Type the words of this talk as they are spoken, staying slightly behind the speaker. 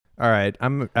All right,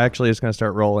 I'm actually just gonna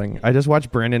start rolling. I just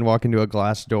watched Brandon walk into a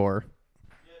glass door.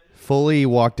 Fully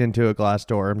walked into a glass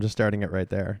door. I'm just starting it right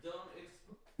there.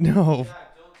 No,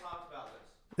 Jack, don't talk about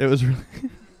this. it was really.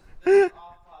 This is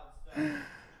off-pod stuff.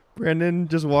 Brandon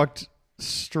just walked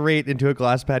straight into a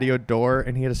glass patio door,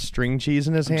 and he had a string cheese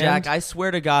in his hand. Jack, I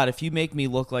swear to God, if you make me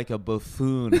look like a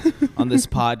buffoon on this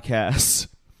podcast,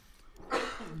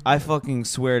 I fucking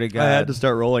swear to God. I had to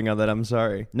start rolling on that. I'm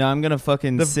sorry. No, I'm gonna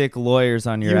fucking sick lawyers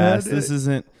on your You ass. had This it.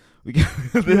 isn't. We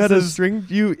You had a string.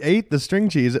 You ate the string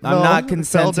cheese. It I'm fell- not it fell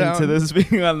consenting to down. this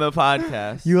being on the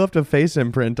podcast. You left a face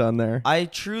imprint on there. I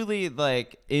truly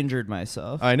injured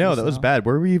myself. I know that was bad.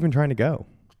 Where were you even trying to go?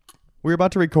 We were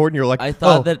about to record, and you were like, I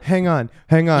thought "Oh, that- hang on."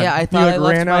 Yeah, I thought you I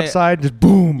left ran my- outside, just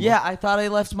boom. Yeah, I thought I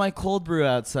left my cold brew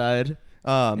outside,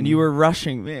 and and you were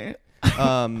rushing me.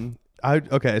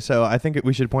 Okay, so I think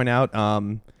we should point out.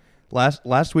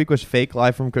 Last week was fake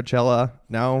live from Coachella.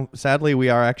 Now, sadly, we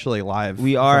are actually live.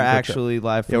 We are from Coachella. actually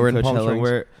live from Yeah, we're in Palm Coachella.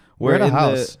 Springs. We're at a in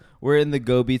house. we're in the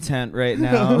Gobi tent right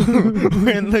now.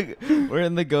 we're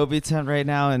in the Gobi tent right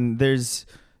now, and there's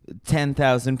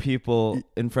 10,000 people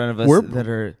in front of us We're- that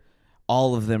are.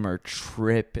 All of them are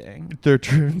tripping. They're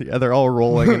true. Yeah, they're all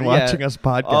rolling and Yeah. watching us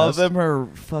podcast. All of them are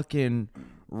fucking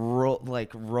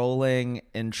rolling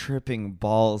and tripping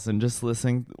balls and just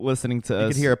listening to You us.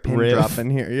 could hear a pin riff. drop in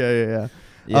here. Yeah.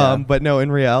 Yeah. But no,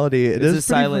 in reality, it It's is a pretty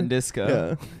silent fun- disco.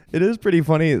 Yeah, it is pretty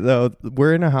funny though.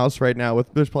 We're in a house right now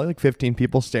with there's probably like 15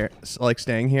 people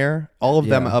staying here. All of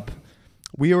them Yeah. up.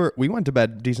 We went to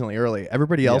bed decently early.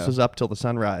 Everybody else Yeah. was up till the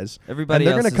sunrise. Everybody and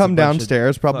they're else gonna is come a bunch of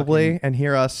downstairs probably fucking and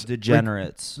hear us.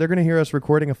 Degenerates. They're gonna hear us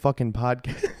recording a fucking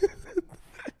podcast.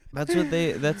 That's what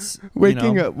they. That's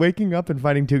Waking up and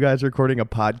finding two guys recording a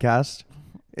podcast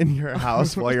in your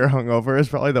house while you're hungover is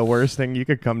probably the worst thing you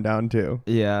could come down to.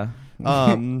 Yeah.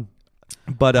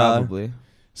 But Probably.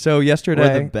 so Or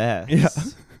yesterday, the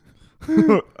best.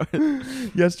 Yeah.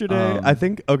 yesterday, I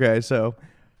think. Okay, so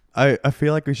I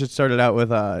feel like we should start it out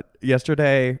with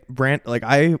yesterday.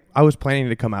 I was planning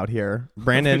to come out here.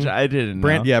 Brandon, Which I didn't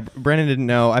know. Yeah, Brandon didn't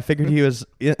know. I figured he was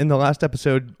in the last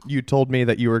episode. You told me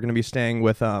that you were going to be staying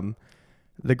with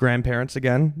the grandparents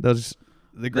again. The That's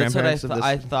what grandparents of this.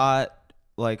 I thought.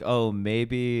 Oh,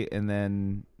 maybe, and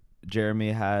then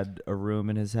Jeremy had a room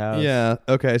in his house. Yeah.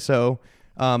 Okay. So,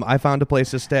 I found a place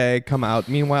to stay. Come out.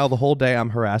 Meanwhile, the whole day I'm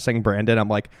harassing Brandon. I'm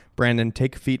like, Brandon,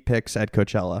 take feet pics at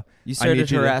Coachella. You I need started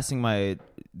you to- harassing my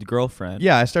girlfriend.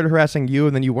 Yeah, I started harassing you,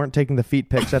 and then you weren't taking the feet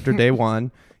pics after day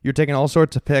one. You're taking all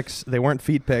sorts of pics. They weren't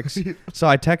feet pics. So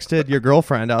I texted your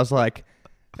girlfriend. I was like,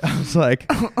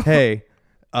 hey,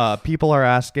 people are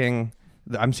asking.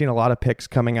 I'm seeing a lot of pics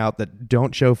coming out that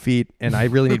don't show feet, and I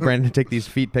really need Brandon to take these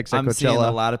feet pics at I'm Coachella. seeing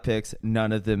a lot of pics,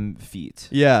 none of them feet.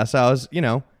 Yeah, so I was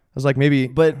like, maybe.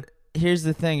 But here's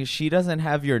the thing: she doesn't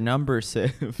have your number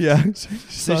saved. Yeah.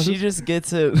 So she just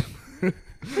gets it.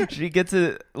 She gets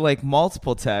it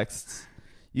multiple texts.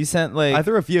 You sent I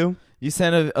threw a few. You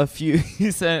sent a few.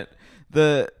 You sent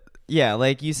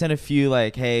you sent a few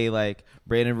hey,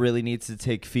 Brandon really needs to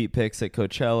take feet pics at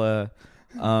Coachella.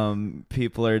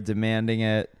 People are demanding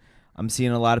it. I'm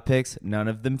seeing a lot of pics, none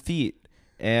of them feet.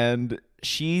 And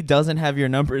she doesn't have your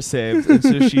number saved, and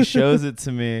so she shows it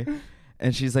to me.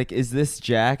 And she's like, "Is this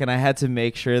Jack?" And I had to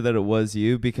make sure that it was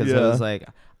you because I was like,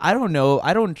 I don't know.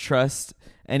 I don't trust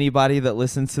anybody that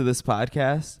listens to this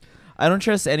podcast. I don't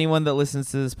trust anyone that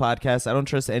listens to this podcast. I don't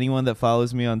trust anyone that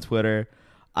follows me on Twitter.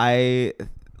 I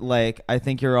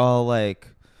think you're all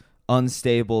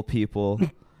unstable people.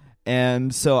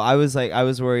 And so I was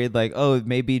worried oh,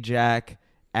 maybe Jack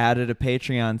added a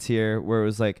Patreon tier where it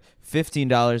was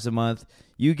 $15 a month.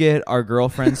 You get our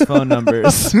girlfriend's phone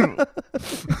numbers.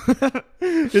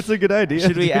 It's a good idea.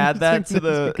 Should we add that to It's a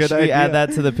the? good Should we add idea.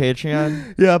 that to the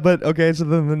Patreon? Yeah, but okay. So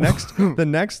then the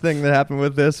next thing that happened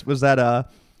with this was that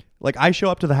I show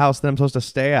up to the house that I'm supposed to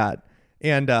stay at,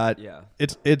 and Yeah.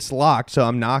 it's locked. So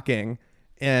I'm knocking,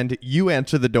 and you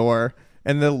answer the door,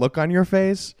 and the look on your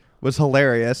face was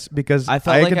hilarious because I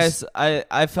felt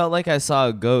like I saw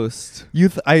a ghost.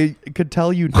 I could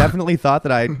tell you definitely thought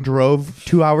that I drove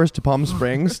 2 hours to Palm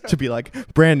Springs to be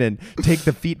like, Brandon, take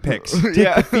the feet pics. Take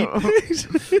Yeah. the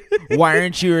feet pics. Why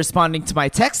aren't you responding to my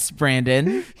texts,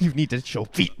 Brandon? You need to show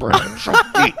feet, Brandon. Show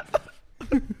feet.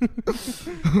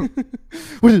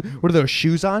 What are those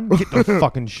shoes on? Get those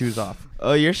fucking shoes off.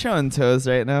 Oh, you're showing toes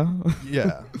right now.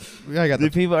 Yeah, I got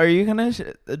Are you gonna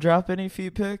drop any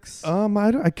feet pics?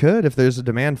 I could if there's a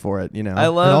demand for it. And I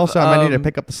love, also I might need to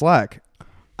pick up the slack.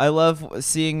 I love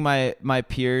seeing my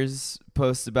peers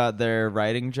post about their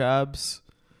writing jobs,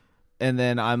 and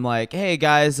then I'm like, hey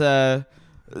guys,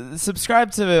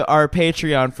 subscribe to our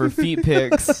Patreon for feet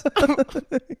pics.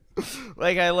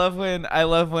 Like I love when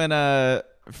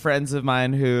friends of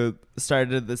mine who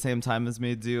started at the same time as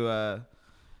me do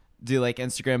like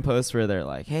Instagram posts where they're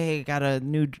like, "Hey,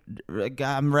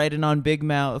 I'm writing on Big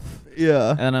Mouth."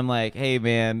 Yeah. And I'm like, "Hey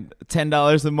man,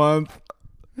 $10 a month,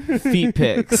 feet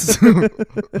pics."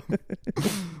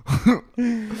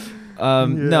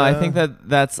 No, I think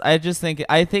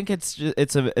I think it's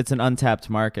an untapped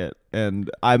market, and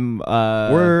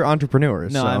we're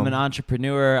entrepreneurs. No, so. I'm an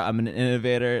entrepreneur. I'm an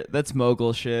innovator. That's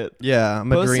mogul shit. Yeah,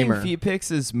 I'm a Posting dreamer. feet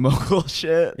pics is mogul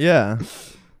shit. Yeah,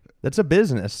 that's a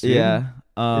business. Dude. Yeah,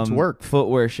 it's work. Foot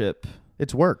worship.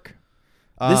 It's work.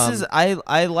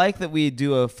 I like that we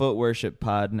do a foot worship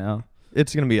pod now.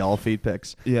 It's gonna be all feet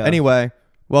pics. Yeah. Anyway,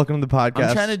 welcome to the podcast.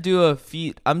 I'm trying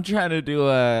to do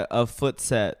a foot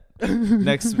set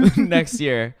next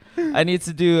year. I need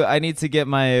to get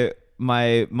my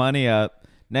money up.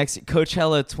 Next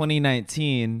Coachella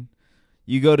 2019,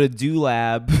 you go to Do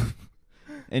Lab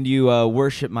and you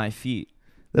worship my feet.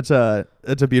 That's a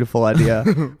beautiful idea.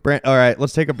 All right,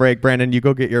 let's take a break. Brandon, you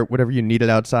go get your whatever you needed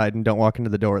outside and don't walk into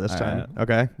the door this time. Right.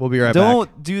 Okay? We'll be right back.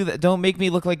 Don't do that. Don't make me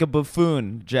look like a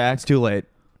buffoon, Jack. It's too late.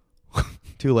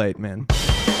 Too late, man.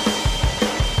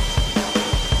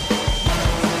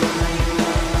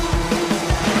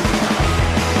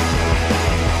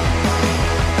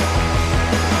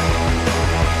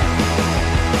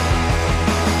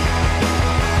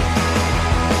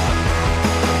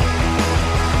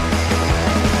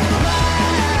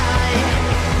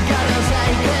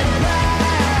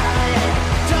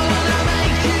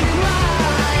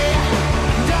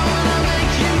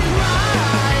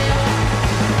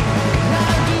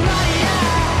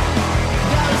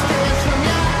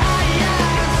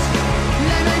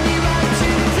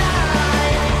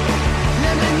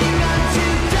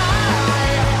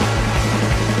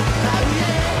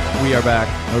 We are back.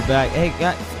 We're back. Hey,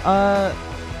 guys. I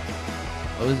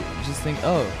was just thinking.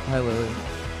 Oh, hi, Lily.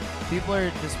 People are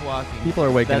just walking. People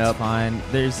are waking That's up. fine.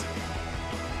 There's.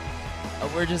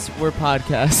 We're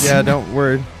podcasting. Yeah,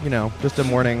 we're just a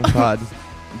morning pod.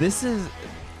 This is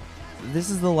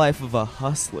the life of a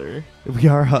hustler. We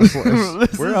are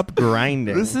hustlers. We're up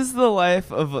grinding. This is the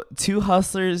life of two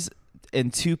hustlers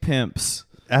and two pimps.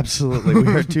 Absolutely.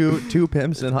 We are two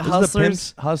pimps and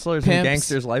hustlers and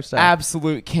gangsters lifestyle.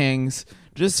 Absolute kings.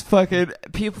 Just fucking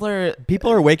people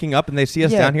are waking up and they see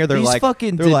us down here. They're these like,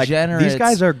 fucking like, degenerates. these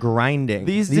guys are grinding.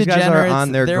 These guys are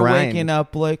on their they're grind. waking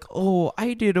up like, oh,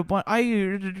 I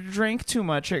drank too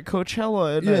much at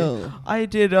Coachella. And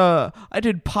I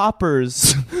did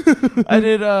poppers.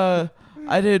 I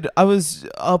was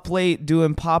up late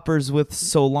doing poppers with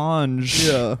Solange.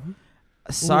 Yeah.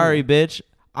 Sorry, bitch.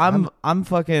 I'm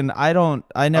fucking. I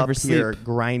never up sleep. Here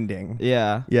grinding.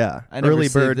 Yeah. Yeah. I never Early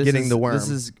sleep. bird getting the worm. This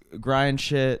is grind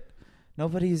shit.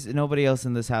 Nobody else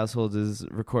in this household is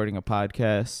recording a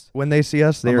podcast. When they see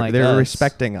us, they're us.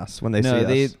 respecting us when they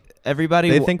see us. Everybody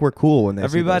they think we're cool when they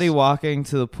everybody see us. walking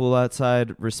to the pool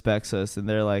outside respects us, and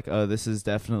they're like, "Oh, this is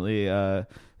definitely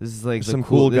this is like some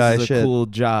cool guy this is shit. A cool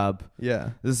job.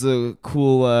 Yeah. This is a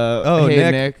cool. Hey,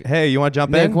 Nick. Hey, you want to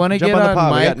jump Nick, in? wanna Jump get on the on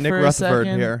pod. We mic got Nick for a Rutherford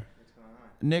second? here.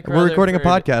 Nick We're recording a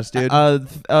Rutherford,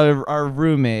 podcast, dude. Our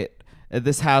roommate at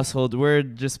this household. We're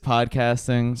just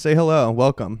podcasting. Say hello.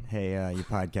 Welcome. Hey, you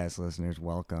podcast listeners,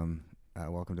 welcome.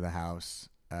 Welcome to the house.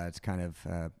 It's kind of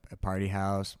a party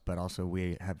house, but also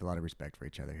we have a lot of respect for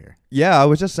each other here. Yeah, I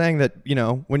was just saying that,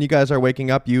 when you guys are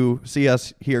waking up, you see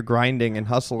us here grinding and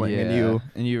hustling, and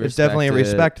you it's definitely a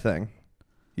respect thing.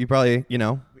 You probably,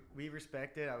 We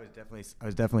respect it. I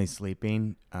was definitely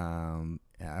sleeping.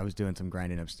 I was doing some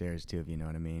grinding upstairs too, if you know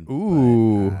what I mean.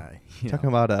 Ooh. But, talking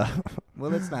about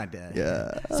well, it's not dead.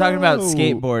 Yeah. He's talking about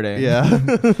skateboarding. Yeah.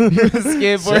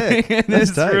 Skateboarding Sick. in That's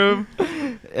his tight. room.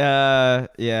 Yeah.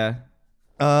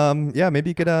 Yeah,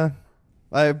 maybe you could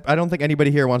I don't think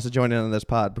anybody here wants to join in on this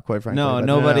pod, but quite frankly. No, but,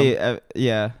 nobody.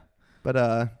 Yeah.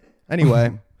 But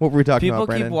anyway, what were we talking People about,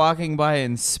 Brandon? keep walking by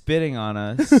and spitting on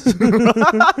us.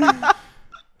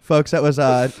 Folks, that was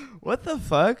What the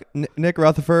fuck? Nick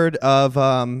Rutherford of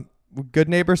Good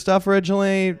Neighbor stuff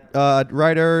originally,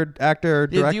 writer, actor,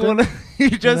 Yeah, director.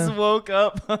 you just woke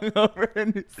up hungover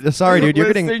and Sorry, dude, you're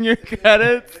getting listing your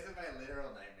credits. This is my literal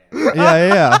nightmare.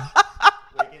 yeah.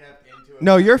 Waking up into a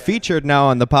No, you're featured now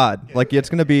on the pod. Like, it's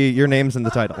gonna be your name's in the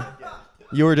title.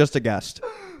 You were just a guest,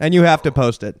 and you have to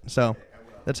post it. So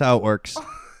that's how it works.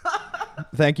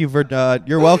 Thank you for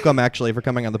you're welcome actually for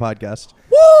coming on the podcast.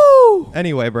 Woo!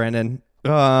 Anyway, Brandon,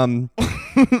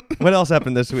 what else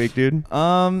happened this week, dude?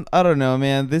 I don't know,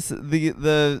 man.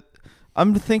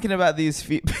 I'm thinking about these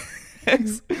feet.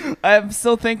 pics. I'm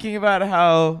still thinking about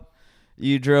how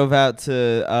you drove out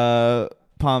to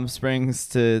Palm Springs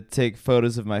to take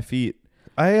photos of my feet.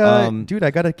 Dude,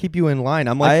 I gotta keep you in line.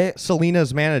 I'm like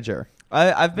Selena's manager.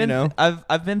 I've been You know?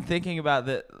 I've been thinking about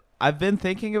that. I've been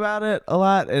thinking about it a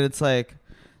lot, and it's like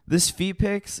this feet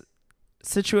pics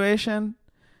situation.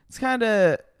 It's kind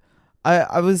of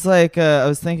I was like I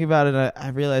was thinking about it, and I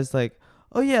realized like,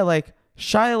 oh yeah, like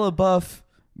Shia LaBeouf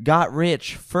got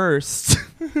rich first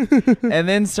and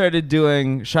then started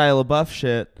doing Shia LaBeouf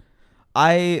shit.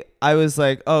 I was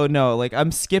like, oh no, like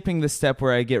I'm skipping the step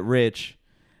where I get rich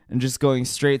and just going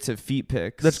straight to feet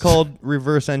pics. That's called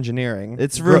reverse engineering.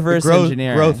 It's reverse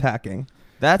engineering. Growth hacking.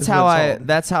 That's is how what it's called.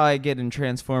 that's how I get in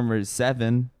Transformers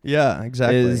 7 Yeah,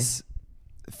 exactly. is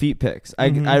feet pics.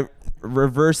 Mhm. I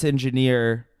reverse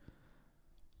engineer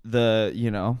the,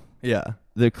 you know, Yeah.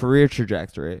 the career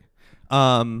trajectory.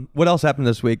 What else happened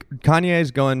this week?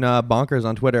 Kanye's going bonkers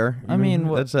on Twitter. I mean,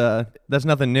 that's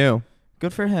nothing new.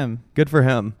 Good for him. Good for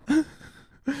him.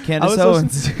 Candace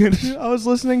Owens. I was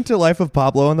listening to Life of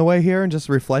Pablo on the way here and just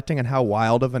reflecting on how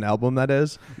wild of an album that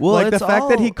is. Well, like the it's fact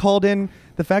that he all- called in,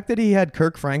 the fact that he had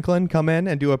Kirk Franklin come in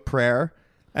and do a prayer,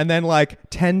 and then like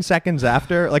 10 seconds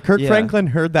after, like Kirk Yeah. Franklin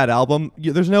heard that album.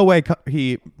 There's no way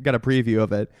he got a preview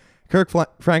of it. Kirk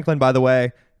Franklin, by the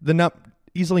way,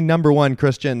 easily number one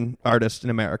Christian artist in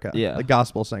America. Yeah. The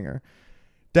gospel singer.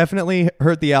 Definitely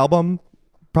heard the album.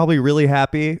 Probably really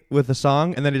happy with the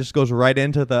song, and then it just goes right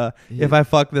into the if I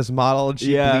fuck this model and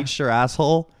she Yeah. bleached her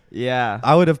asshole. Yeah.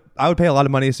 I would pay a lot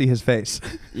of money to see his face.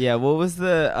 Yeah, what was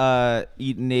the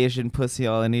eating Asian pussy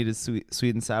all I need is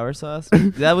sweet and sour sauce?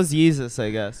 That was Yeezus, I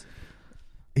guess.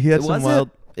 He had some Was wild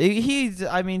He's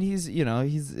I mean, he's, you know,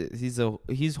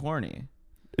 he's horny.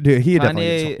 dude. He Kanye-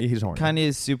 definitely he's horny. Kanye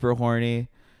is super horny,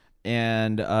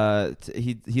 and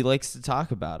he likes to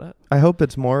talk about it. I hope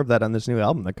it's more of that on this new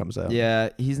album that comes out. Yeah,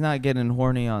 he's not getting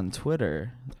horny on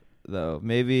Twitter though.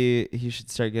 Maybe he should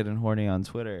start getting horny on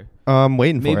Twitter. I'm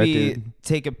waiting for it, Maybe dude.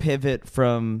 take a pivot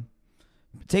from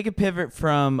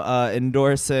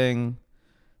endorsing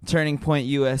Turning Point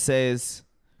USA's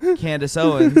Candace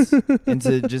Owens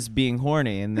into just being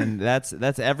horny, and then that's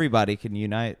everybody can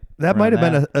unite. That around might have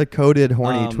been a coded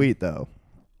horny Um, tweet though.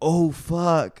 Oh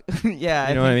fuck. Yeah,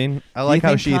 You know what I mean? I like you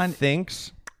how think she Con-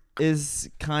 thinks. Is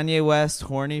Kanye West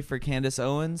horny for Candace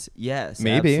Owens? Yes,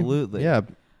 Maybe. absolutely. Yeah.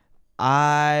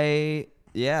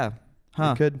 Yeah.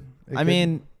 Huh. It could. I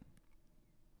mean,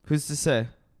 who's to say?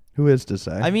 who is to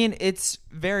say? I mean, it's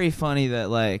very funny that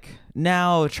like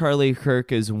now Charlie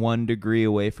Kirk is 1 degree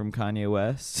away from Kanye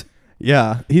West.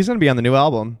 yeah, he's gonna be on the new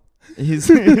album. He's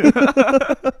Kanye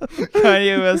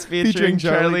West featuring Featuring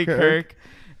Charlie Charlie Kirk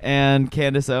and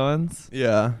Candace Owens.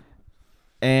 Yeah.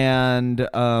 And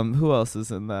who else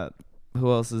is in that?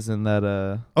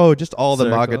 Oh, just all the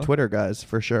MAGA Circle. Twitter guys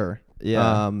for sure.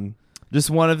 Yeah. Just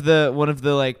one of the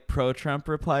like pro-Trump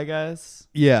reply guys.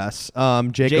 Yes.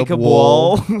 Jacob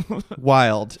Wall. Wool.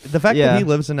 Wild. The fact Yeah. that he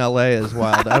lives in LA is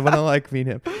wild. I want to like meet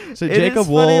him. So It Jacob is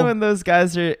funny Wool. when those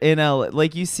guys are in LA.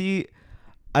 Like you see,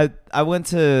 I went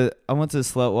to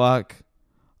Slut Walk,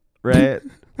 right?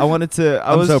 I I'm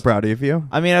was so proud of you.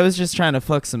 I mean, I was just trying to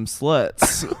fuck some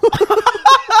sluts.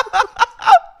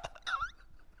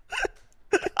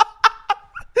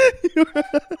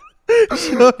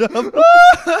 Showed up.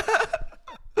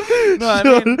 No, I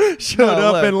mean, showed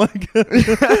no, up in like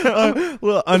a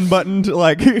little unbuttoned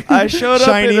like I showed up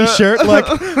shiny in a- shirt. Like,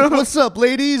 what's up,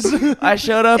 ladies? I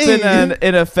showed up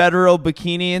in a federal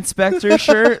bikini inspector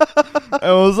shirt.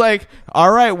 I was like,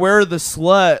 all right, where are the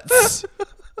sluts?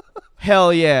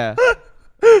 Hell yeah.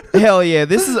 Hell yeah.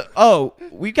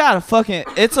 We got a fucking,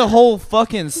 it's a whole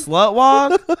fucking slut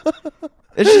walk.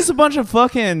 It's just a bunch of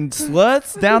fucking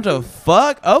sluts down to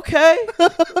fuck. Okay.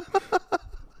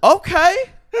 Okay.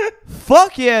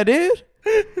 Fuck yeah, dude.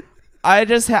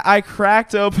 I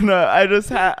cracked open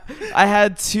I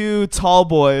had 2 tall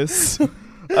boys.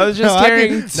 I was just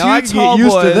carrying 2 tall get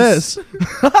used boys. to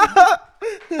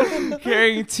this.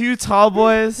 Carrying 2 tall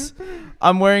boys.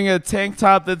 I'm wearing a tank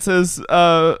top that says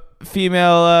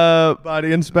female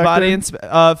Body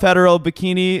inspector. federal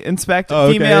bikini inspector. Oh,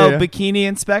 okay, female yeah. bikini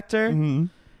inspector. Mhm.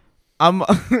 I'm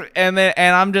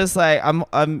I'm just like I'm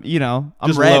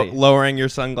Just ready. lowering your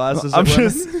sunglasses. I'm at women.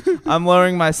 just I'm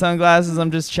lowering my sunglasses. I'm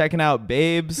just checking out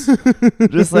babes.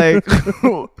 Just like,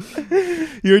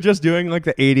 You're just doing like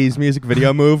the 80s music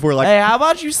video move where like hey, how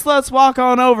about you sluts walk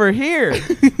on over here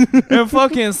and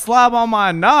fucking slob on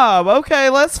my knob? Okay,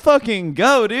 let's fucking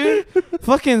go, dude.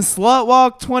 Fucking slut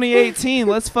walk 2018.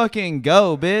 Let's fucking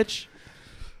go, bitch.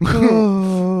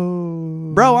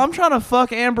 Bro, I'm trying to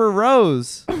fuck Amber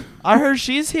Rose. I heard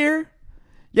she's here.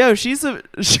 Yo, she's a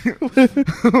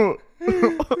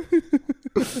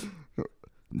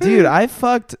dude. I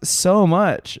fucked so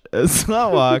much at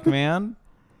Slut Walk, man.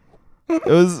 It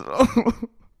was.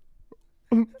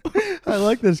 I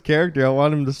like this character. I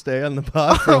want him to stay on the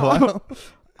pod for a while.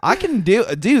 I can do,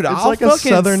 dude. It's I'll like a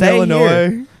fucking Southern stay Illinois.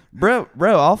 here. bro.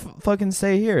 I'll fucking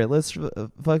stay here. Let's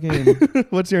fucking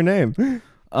What's your name?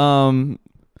 um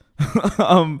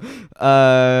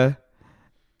uh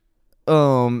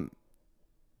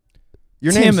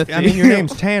Your Timothy. name's. I mean, your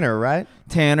name's Tanner, right?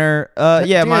 Tanner. Yeah,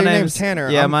 Yeah, my your name's name's Tanner.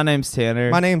 Yeah, my name's Tanner.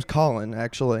 My name's Colin,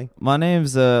 actually. My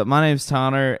name's Tanner. My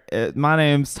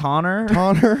name's Tanner.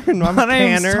 Tanner, and I'm My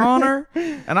name's Tanner. Tanner,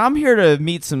 and I'm here to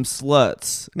meet some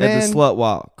sluts at Man. the Slut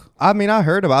Walk. I mean, I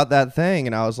heard about that thing,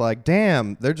 and I was like,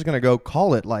 "Damn, they're just gonna go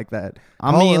call it like that." I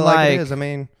Call mean, it like, it is. I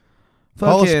mean,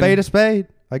 call a spade,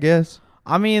 I guess.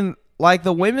 I mean, like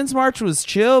the women's march was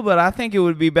chill, but I think it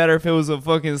would be better if it was a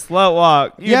fucking slut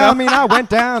walk. You know? I mean, I went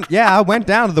down. Yeah, I went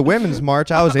down to the women's march.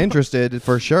 I was interested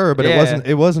for sure, but Yeah.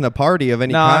 it wasn't a party of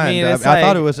any No, I kind. mean, it's I thought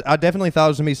like- it was. I definitely thought it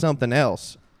was gonna be something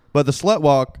else. But the slut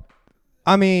walk,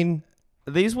 I mean,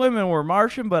 These women were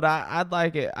marching, but I'd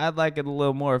like it. I'd like it a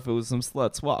little more if it was some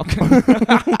sluts walking.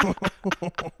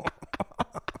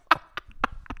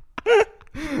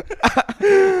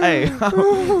 Hey,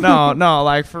 no,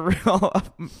 like for real,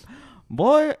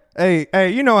 boy. hey,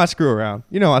 you know I screw around.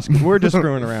 You know we're just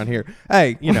screwing around here.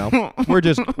 Hey, you know, we're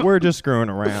just screwing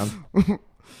around.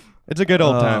 It's a good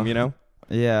old time, you know.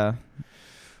 Yeah.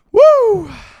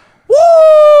 Woo!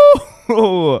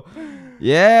 Woo!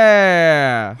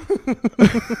 Yeah.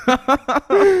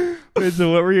 Wait,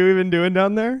 so what were you even doing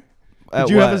down there? At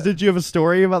Did you what? did you have a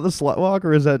story about the slut walk,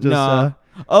 or is that just? No.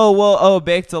 Oh,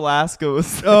 Baked Alaska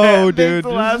was. Oh, Baked dude.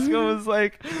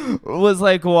 Alaska was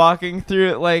like walking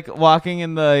through, like walking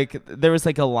in the, like there was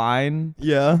like a line,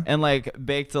 Yeah. and like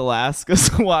Baked Alaska's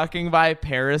walking by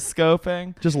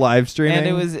periscoping, Just live streaming. and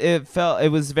it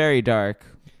was very dark.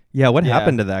 Yeah. What Yeah.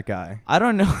 happened to that guy? I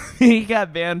don't know. He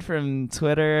got banned from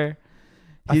Twitter.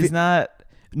 He's not.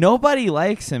 Nobody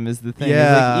likes him. Is the thing. It's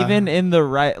Yeah. like, even in the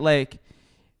right, like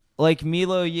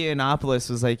Milo Yiannopoulos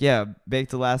was like, yeah,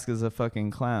 Baked Alaska's a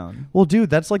fucking clown. Well, dude,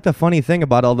 that's like the funny thing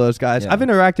about all those guys. Yeah. I've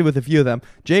interacted with a few of them.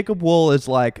 Jacob Wool is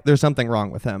like, there's something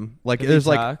wrong with him. Like, Have you there's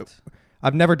like, talked?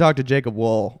 I've never talked to Jacob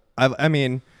Wool. I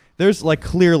mean, there's like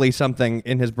clearly something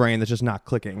in his brain that's just not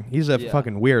clicking. He's a Yeah.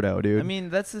 fucking weirdo, dude. I mean,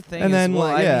 that's the thing. And is, then, well,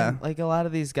 like, I yeah. mean, like a lot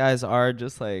of these guys are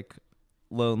just like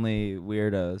lonely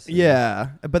weirdos. yeah,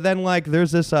 but then like,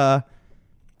 there's this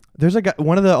there's a guy,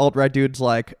 one of the alt-right dudes,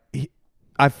 like,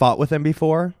 I fought with him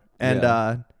before, and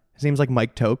Yeah. his name's like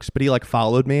Mike Tokes, but he like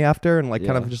followed me after and like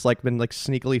kind Yeah. of just like been like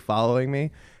sneakily following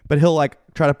me. But he'll like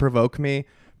try to provoke me,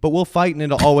 but we'll fight, and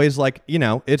it'll always like, you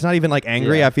know, it's not even like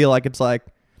angry. Yeah. I feel like it's like,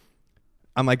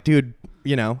 I'm like, dude,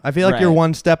 you know, I feel like you're Right.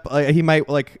 one step, he might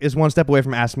like is one step away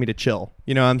from asking me to chill.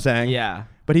 You know what I'm saying? Yeah.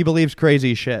 But he believes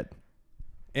crazy shit.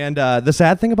 And the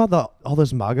sad thing about all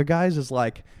those MAGA guys is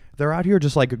like they're out here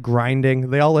just like grinding.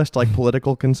 They all list like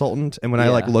political consultant, and when I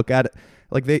like Yeah. look at it,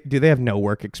 like they have no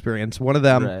work experience. One of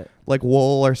them, Right. like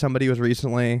Wool or somebody, was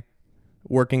recently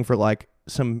working for like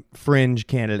some fringe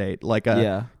candidate, like a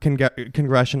Yeah.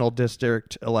 congressional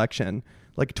district election,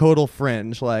 like total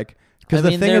fringe, like because I the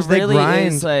mean, thing there is they really grind.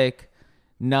 is like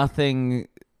nothing.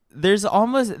 There's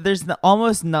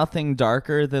almost nothing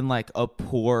darker than like a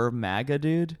poor MAGA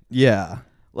dude. Yeah,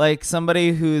 Like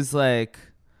somebody who's like,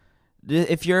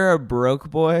 if you're a broke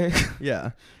boy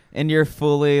yeah. and you're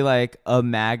fully like a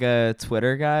MAGA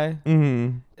Twitter guy,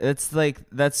 Mm-hmm. it's like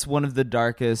that's one of the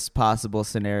darkest possible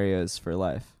scenarios for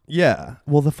life. Yeah.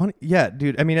 Well,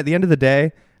 dude. I mean, at the end of the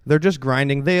day, they're just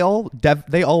grinding. They all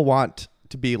want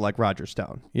to be like Roger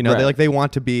Stone. You know, Right. they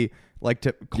want to be like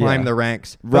to climb Yeah. the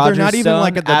ranks. But Roger they're not even Stone,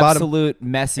 like at the bottom. absolute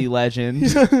messy legend.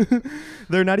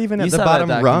 They're not even You at the saw bottom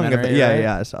that rung. Of documentary, yeah, right?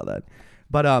 yeah, I saw that.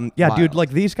 But yeah, dude, Wild. like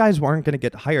these guys weren't gonna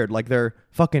get hired. Like they're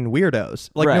fucking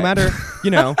weirdos. Like no Right. matter, you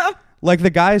know, like the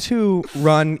guys who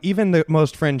run even the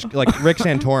most fringe, like Rick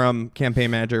Santorum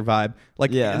campaign manager vibe.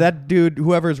 Like Yeah. that dude,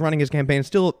 whoever's running his campaign, is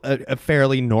still a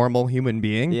fairly normal human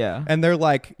being. Yeah. And they're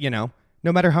like, you know,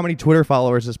 no matter how many Twitter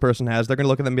followers this person has, they're gonna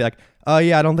look at them and be like, oh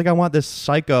yeah, I don't think I want this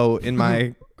psycho in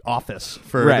my office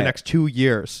for the Right. next 2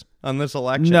 years on this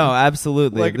election. No,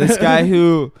 absolutely. Like- This guy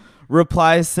who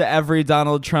replies to every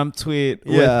Donald Trump tweet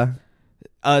Yeah. with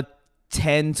a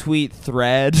 10 tweet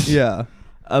thread Yeah.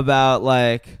 about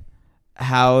like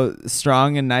how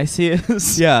strong and nice he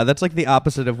is. Yeah, that's like the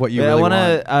opposite of what you But really I want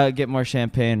want. to get more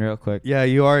champagne real quick. Yeah,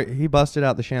 you are. He busted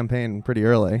out the champagne pretty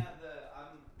early. I'm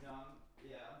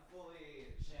fully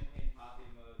champagne poppy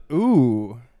mode.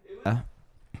 Ooh.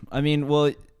 I mean,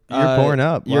 well, You're pouring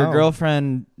up. Your Wow.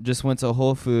 girlfriend just went to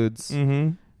Whole Foods,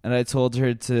 Mm-hmm. and I told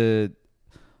her to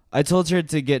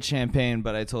get champagne,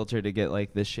 but I told her to get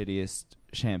like the shittiest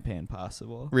champagne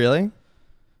possible. Really?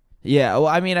 Yeah, well,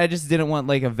 I mean, I just didn't want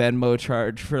like a Venmo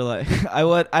charge for like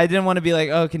I didn't want to be like,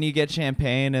 oh, can you get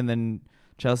champagne? And then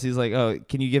Chelsea's like, oh,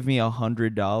 can you give me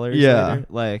 $100? Yeah. later?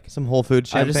 Like Some Whole Foods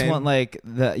champagne. I just want like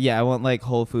I want like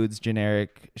Whole Foods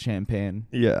generic champagne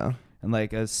Yeah. and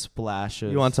like a splash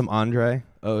of You want some Andre?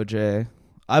 OJ.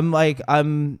 I'm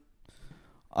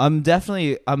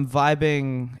definitely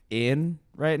vibing in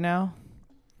right now.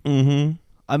 Mm-hmm.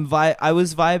 I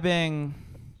was vibing.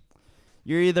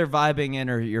 You're either vibing in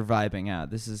or you're vibing out.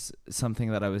 This is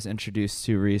something that I was introduced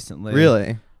to recently.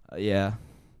 Really? Yeah.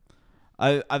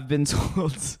 I've been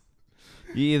told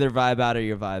you either vibe out or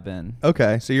you vibe in.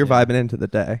 Okay, so you're Yeah. vibing into the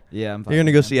day. Yeah, I'm vibing You're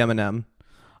gonna go in. see Eminem,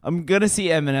 I'm gonna see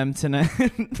Eminem tonight.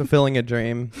 fulfilling a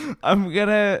dream.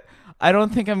 I don't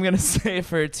think I'm gonna stay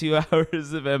for 2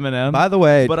 hours of Eminem. By the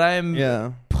way, but I'm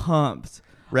yeah. pumped.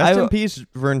 Rest in peace,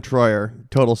 Vern Troyer.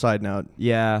 Total side note.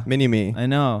 Yeah. Mini me. I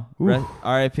know. Oof.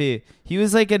 R.I.P. He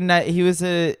was like he was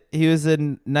a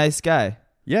nice guy.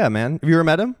 Yeah, man. Have you ever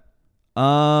met him?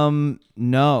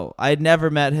 No, I'd never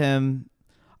met him.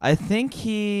 I think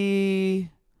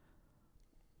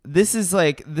this is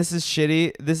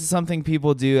shitty. This is something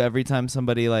people do every time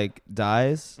somebody like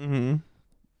dies, Mm-hmm.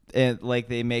 and like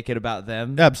they make it about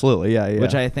them, Absolutely. Yeah.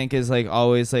 which I think is like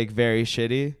always like very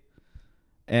shitty.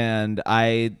 And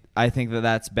I think that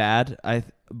that's bad.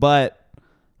 But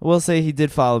I will say he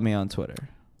did follow me on Twitter.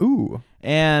 Ooh.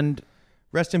 And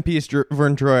Rest in peace,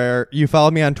 Vern Troyer. You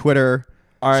followed me on Twitter.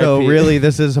 R.I.P. So really,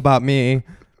 this is about me.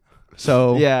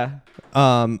 So yeah.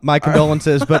 my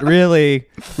condolences, but really,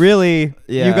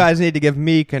 Yeah. you guys need to give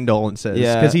me condolences.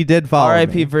 Yeah. Because he did follow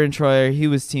R.I.P. me. Vern Troyer. He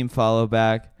was team follow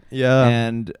back. Yeah.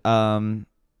 And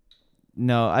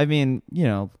no, I mean,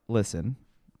 listen.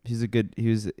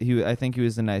 I think he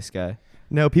was a nice guy.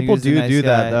 No, I think he people was a do nice do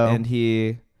that guy, though. And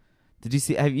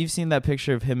have you seen that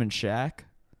picture of him and Shaq?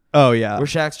 Oh yeah. Where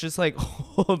Shaq's just like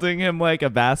holding him like a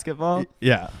basketball?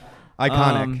 Yeah.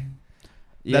 Iconic.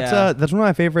 Yeah. That's one of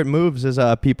my favorite moves is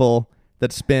people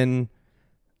that spin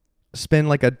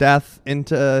like a death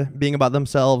into being about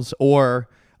themselves, or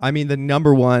I mean the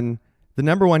number one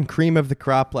cream of the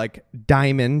crop like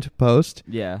diamond post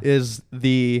Yeah. is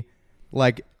the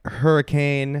like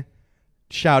hurricane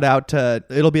shout out to,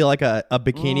 it'll be like a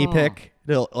bikini Oh. pic,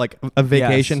 it'll like a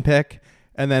vacation Yes. pic,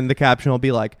 and then the caption will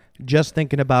be like just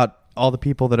thinking about all the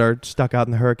people that are stuck out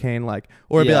in the hurricane, like,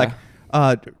 or it'll Yeah. be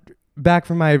like back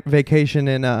from my vacation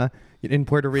in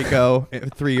Puerto Rico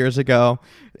 3 years ago.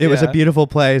 It was a Yeah. beautiful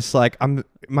place. Like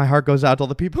my heart goes out to all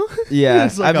the people. Yeah.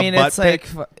 It's like I a mean, butt it's like,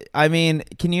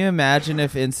 can you imagine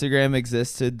if Instagram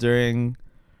existed during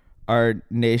our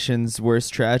nation's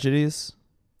worst tragedies?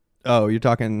 Oh, you're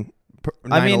talking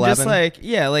 9/11? I mean, just like,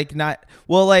 yeah, like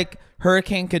like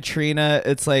Hurricane Katrina,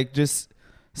 it's like just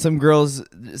some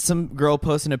girl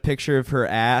posting a picture of her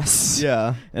ass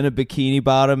yeah. and a bikini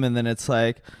bottom, and then it's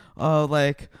like, oh,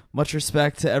 like, much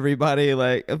respect to everybody,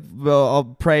 like,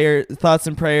 well, thoughts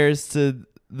and prayers to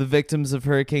the victims of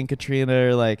Hurricane Katrina,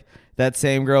 or like that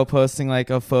same girl posting like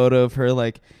a photo of her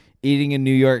like eating a New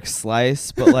York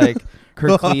slice, but like her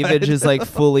God. cleavage is like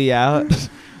fully out.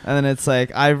 And then it's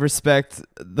like, I respect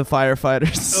the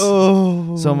firefighters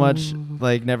so much.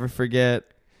 Like, never forget.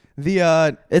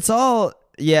 It's all,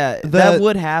 that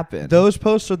would happen. Those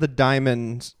posts are the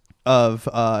diamonds of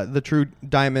the true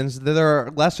diamonds. There are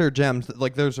lesser gems.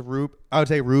 Like there's I would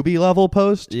say ruby level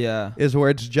post Yeah. is where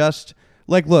it's just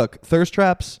like, look, thirst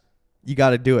traps, you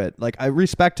got to do it. Like I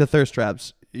respect to thirst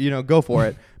traps, go for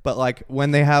it. But like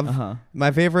when they have, my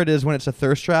favorite is when it's a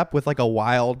thirst trap with like a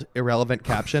wild, irrelevant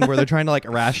caption where they're trying to like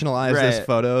rationalize this Right.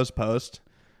 photo's post.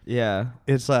 Yeah.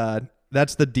 It's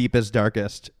that's the deepest,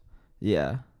 darkest,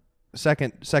 Yeah.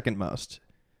 second most.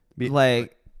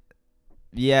 Like,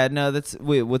 yeah, no,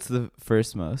 what's the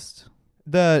first most?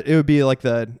 It would be like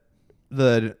the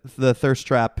thirst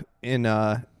trap in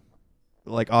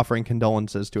like offering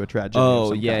condolences to a tragedy. of Oh,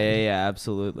 some yeah, kind. yeah,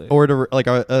 absolutely. Or to like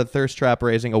a thirst trap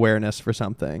raising awareness for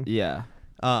something. Yeah.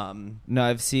 No,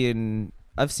 I've seen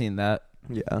that.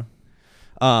 Yeah.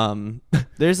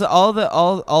 There's all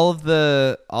of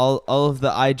the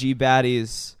IG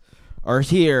baddies are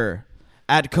here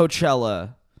at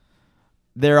Coachella.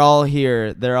 They're all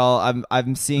here.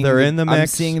 I'm seeing They're in the I'm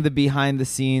mix. seeing the behind the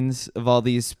scenes of all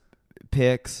these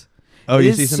pics. Oh, It you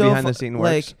is see some so behind the scene works.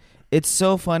 Like, it's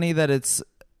so funny that it's,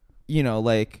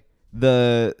 like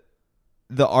the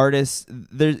artist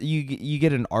there. You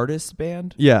get an artist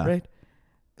band. Yeah. Right.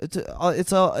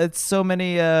 It's so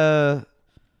many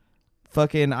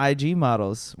fucking IG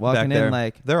models walking Back there. in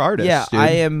like, They're artists. yeah, dude. I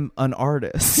am an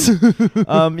artist.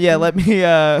 Yeah, let me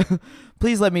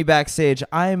please let me backstage.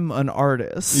 I'm an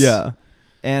artist. Yeah.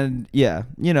 And yeah,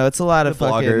 it's a lot The of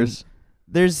fucking bloggers.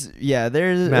 There's Mad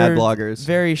there's bloggers.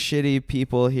 very shitty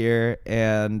people here,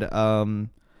 and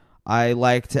I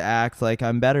like to act like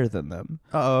I'm better than them,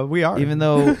 We are. even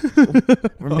though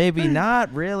we're maybe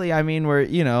not really. I mean,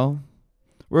 we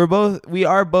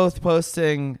are both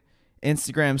posting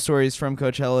Instagram stories from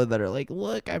Coachella that are like,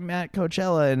 look, I'm at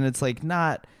Coachella, and it's like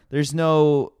there's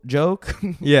no joke.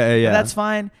 Yeah. And that's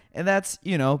fine, and that's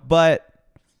but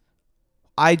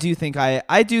I do think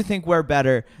we're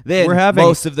better than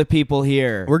most of the people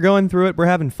here. We're going through it. We're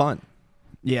having fun.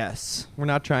 Yes. We're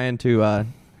not trying to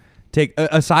take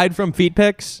aside from feet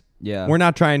pics. Yeah. We're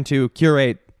not trying to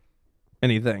curate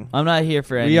anything. I'm not here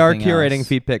for anything. We are curating else.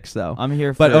 feet pics though. I'm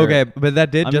here for. But okay, but that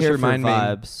did I'm just here remind for me.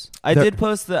 vibes.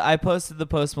 I posted the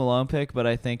Post Malone pic, but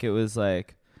I think it was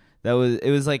like it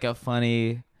was like a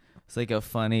funny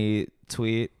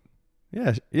tweet.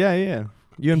 Yeah.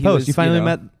 You and He Post. was, You finally you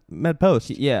know, met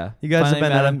Post. Yeah. You guys have Finally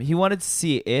been met him. He wanted to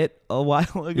see it a while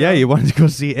ago. Yeah, you wanted to go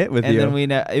see it with and you.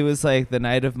 then it was like the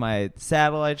night of my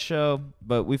satellite show,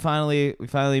 but we finally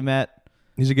met.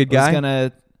 He's a good guy.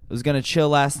 I was gonna chill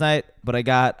last night, but I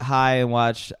got high and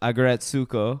watched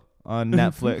Agretsuko on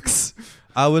Netflix.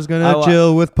 I was gonna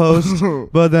chill with Post,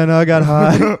 but then I got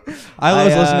high. I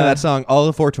was listening to that song all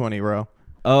of 420, bro.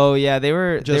 Oh yeah, they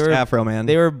were Afro Man.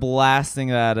 They were blasting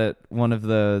that at one of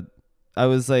the. I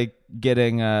was like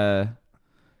getting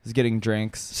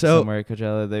drinks somewhere at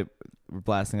Coachella. They were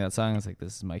blasting that song. I was like,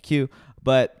 this is my cue.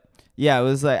 But yeah, it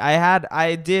was like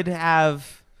I did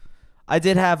have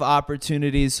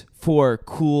opportunities for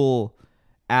cool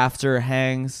after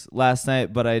hangs last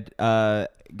night, but I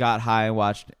got high and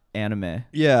watched anime.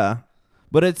 Yeah.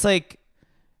 But it's like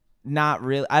not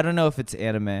really. I don't know if it's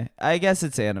anime. I guess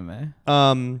it's anime.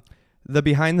 The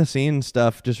behind the scenes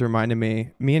stuff just reminded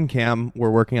me. Me and Cam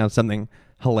were working on something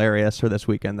hilarious for this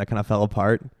weekend that kind of fell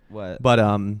apart. What? But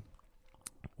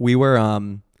we were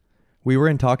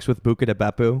in talks with Buca de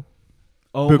Beppo.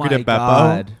 Oh Buca my de Beppo.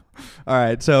 god. All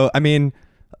right, so I mean,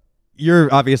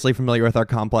 you're obviously familiar with our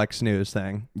complex news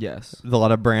thing. Yes. There's a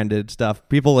lot of branded stuff.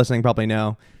 People listening probably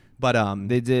know. But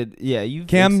they did. Yeah,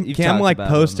 Cam talked like about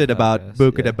posted it on the about podcast,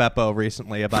 Buca de Beppo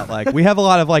recently about like we have a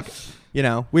lot of like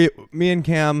me and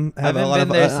Cam have Haven't a lot been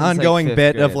of there since, ongoing like,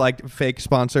 bit fifth of grade. like fake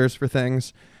sponsors for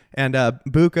things, and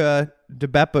Buca de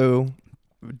Beppo.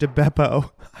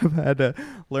 I've had to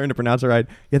learn to pronounce it right.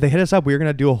 Yeah, they hit us up. We were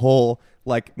gonna do a whole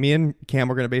like me and Cam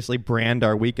were gonna basically brand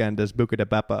our weekend as Buca de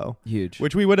Beppo, Huge.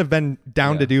 which we would have been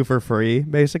down to do for free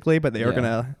basically, but they were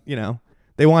gonna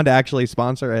they wanted to actually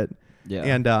sponsor it. Yeah.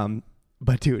 And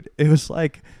but dude, it was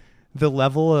like the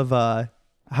level of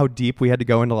how deep we had to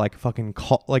go into like fucking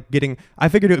getting. I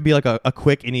figured it would be like a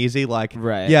quick and easy like,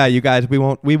 Right. yeah, you guys, we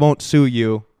won't sue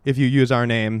you if you use our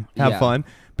name. Have Yeah. fun.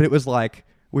 But it was like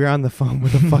we were on the phone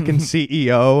with the fucking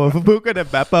CEO of Buca de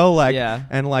Beppo, like, Yeah.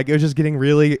 and like it was just getting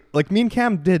really like me and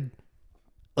Cam did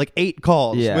like 8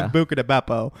 calls Yeah. with Buca de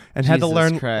Beppo and had to Jesus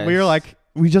learn. Christ. We were like.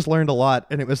 We just learned a lot,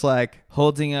 and it was like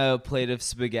Holding a plate of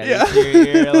spaghetti Yeah. to your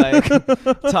ear, like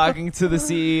talking to the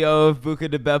CEO of Buca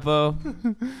de Beppo.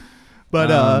 But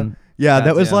yeah,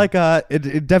 that was like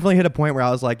it definitely hit a point where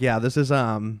I was like, yeah, this is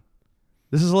a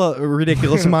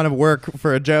ridiculous amount of work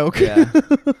for a joke. Yeah.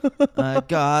 I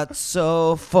got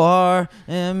so far,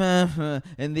 and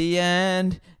in the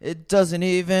end, it doesn't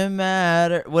even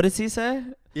matter. What does he say?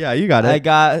 Yeah, you got it.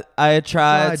 I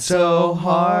tried so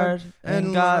hard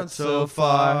and got so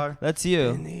far. That's In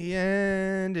you. the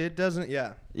end, it doesn't.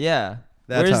 Yeah. Yeah.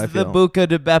 That's Where's how I the feel. Buca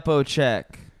de Beppo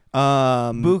check?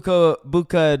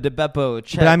 Buca de Beppo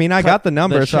check. But I mean, I Cut got the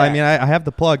number, so I check. mean, I have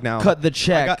the plug now. Cut the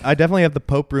check. I definitely have the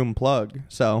Pope Room plug,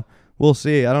 so we'll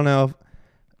see. I don't know if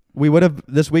we would have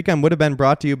this weekend would have been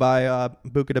brought to you by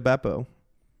Buca de Beppo,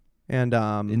 and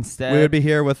Instead- we would be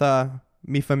here with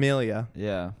Mi Familia.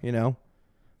 Yeah. You know,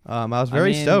 I was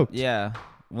very stoked. Yeah.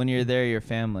 When you're there, your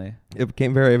family. It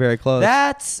came very, very close.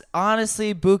 That's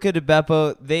honestly Buca de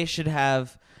Beppo. They should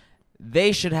have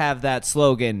that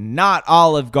slogan, not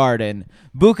Olive Garden.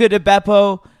 Buca de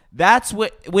Beppo. That's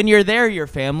what when you're there, your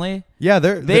family. Yeah,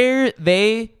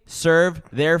 They serve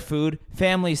their food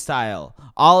family style.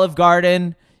 Olive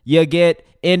Garden, you get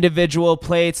individual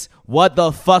plates. What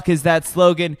the fuck is that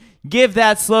slogan? Give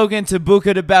that slogan to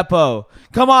Buca de Beppo.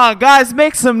 Come on, guys,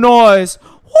 make some noise.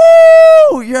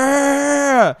 Woo!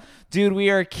 Yeah! Dude, we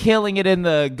are killing it in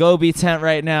the Gobi tent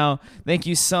right now. Thank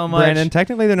you so much. Brandon,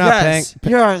 technically they're not paying.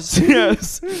 Yes.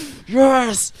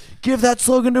 Give that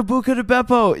slogan to Buca de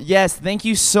Beppo. Yes, thank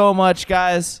you so much,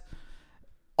 guys.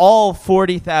 all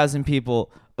 40,000 people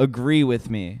agree with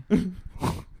me.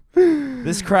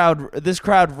 This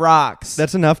crowd rocks.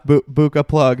 That's enough Buka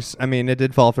plugs. I mean, it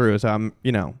did fall through, so I'm,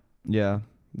 yeah.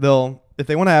 if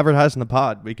they want to advertise in the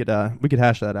pod, we could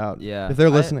hash that out. Yeah. If they're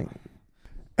listening.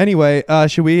 Anyway,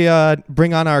 should we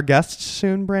bring on our guests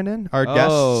soon, Brandon? Our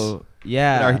guests.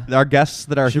 Yeah. Our guests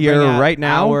that are Should here bring out right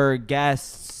now. Our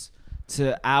guests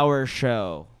to our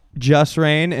show. Just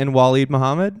Rain and Waleed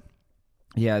Muhammad.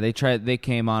 Yeah, they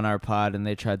came on our pod and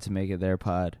they tried to make it their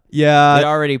pod. Yeah. They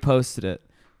already posted it.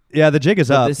 Yeah, the jig is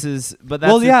But up. that's the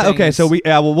okay. thing So is-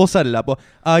 we'll set it up. Well,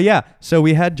 so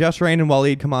we had Just Rain and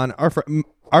Waleed come on.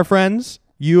 Our friends.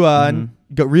 You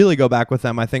really go back with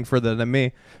them, I think, further than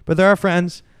me. But they're our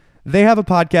friends. They have a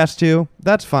podcast too.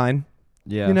 That's fine.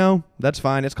 Yeah. That's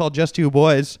fine. It's called Just Two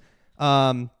Boys.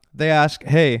 They ask,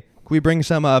 hey, can we bring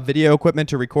some video equipment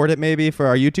to record it maybe for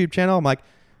our YouTube channel? I'm like,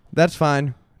 that's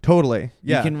fine. Totally.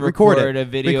 Yeah. You can record a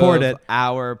video of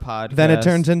our podcast. Then it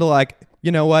turns into like,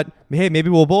 you know what? Hey, maybe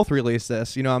we'll both release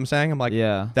this. You know what I'm saying? I'm like,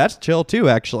 yeah, that's chill too,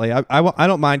 actually. I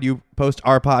don't mind you post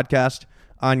our podcast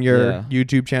on your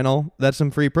YouTube channel. That's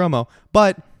some free promo.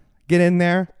 But get in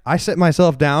there. I sit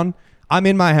myself down. I'm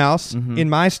in my house, in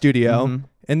my studio.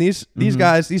 And these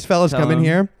guys, these fellas come in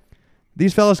here.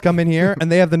 These fellas come in here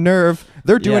and they have the nerve.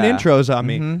 They're doing intros on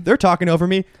me. They're talking over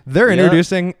me. They're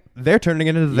introducing. They're turning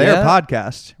it into their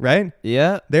podcast, right?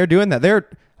 Yeah. They're doing that.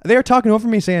 They're talking over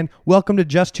me saying, welcome to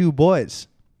Just Two Boys.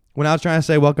 When I was trying to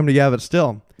say welcome to but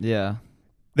still. Yeah.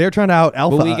 They're trying to out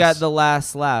alpha But we us. got the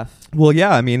last laugh. Well,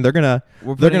 yeah, I mean, they're gonna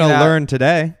learn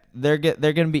today. They're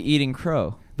gonna be eating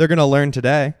crow. They're gonna learn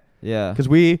today. Yeah. Because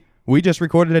we just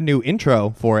recorded a new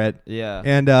intro for it. Yeah.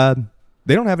 And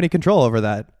they don't have any control over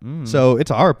that. So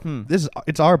it's our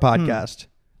it's our podcast.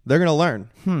 They're gonna learn.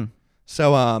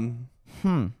 So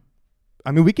I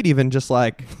mean, we could even just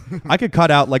like I could cut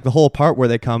out like the whole part where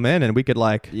they come in, and we could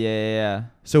like Yeah.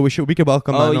 So we could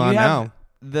welcome them on now.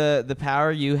 The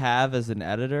power you have as an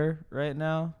editor right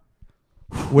now.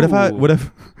 What if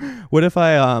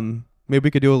I maybe we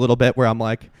could do a little bit where I'm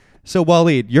like, so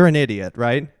Waleed, you're an idiot,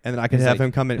 right? And then I could He's have like-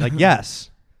 him come in like,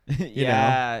 yes.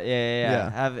 Yeah.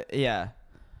 Yeah.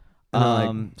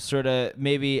 Sort of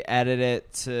maybe edit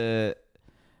it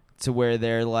to where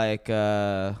they're like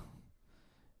some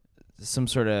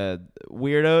sort of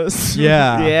weirdos.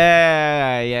 Yeah.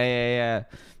 Yeah.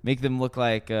 Make them look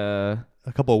like A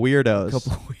couple of weirdos.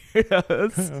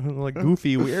 weirdos. Like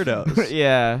goofy weirdos.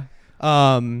 Yeah.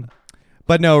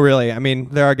 But no, really. I mean,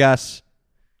 they're our guests.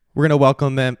 We're gonna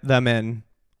welcome them in.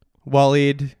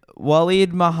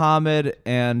 Waleed Muhammad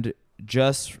and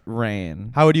Just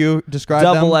Rain. How would you describe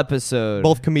Double them? episode.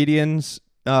 Both comedians.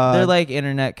 They're like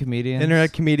internet comedians.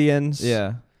 internet comedians.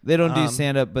 Yeah. They don't do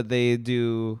stand up, but they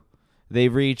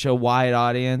reach a wide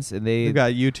audience, and We've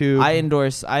got YouTube. I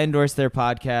endorse their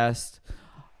podcast.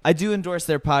 I do endorse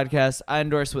their podcast. I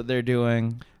endorse what they're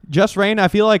doing. Just Rain, I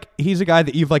feel like he's a guy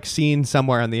that you've like seen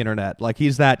somewhere on the internet. Like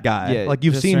he's that guy. Yeah, like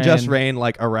you've Just seen Rain. Just Rain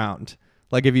like around.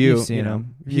 Like if you You've seen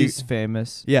him. He's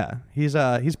famous. yeah, he's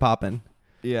popping.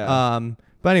 Yeah.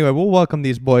 But anyway, we'll welcome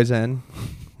these boys in.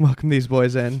 Welcome these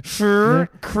boys in.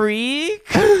 Creak.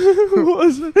 What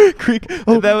was it? Creak.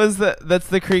 Oh, That's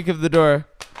the creak of the door.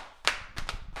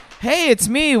 Hey, it's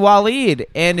me, Waleed,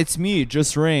 and it's me,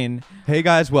 Just Rain. hey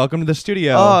guys, welcome to the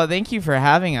studio. Oh, thank you for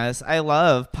having us. I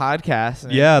love podcasts.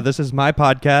 Yeah, this is my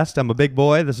podcast. I'm a big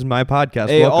boy. This is my podcast.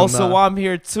 Hey, Welcome, also, I'm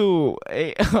here too.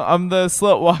 Hey, I'm the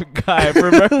slut walk guy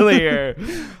from earlier.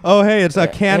 oh, hey, it's a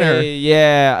canner. Hey,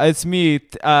 yeah, it's me,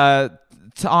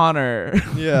 Tonner.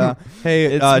 Yeah. Hey,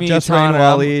 It's me, Just Rain Tonner.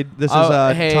 Waleed. This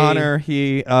is Hey. Tonner.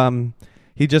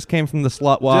 He just came from the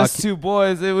slut walk. Just Two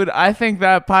Boys. I think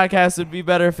that podcast would be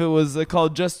better if it was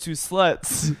called Just Two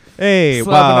Sluts. Hey,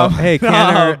 Slapping wow. on Hey, my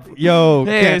Canner. knob. Yo.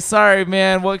 Hey, sorry,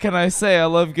 man. What can I say? I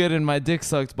love getting my dick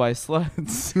sucked by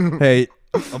sluts. Hey,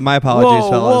 my apologies,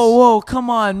 fellas. Whoa.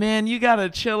 Come on, man. You got to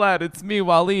chill out. It's me,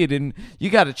 Waleed, and you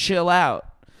got to chill out.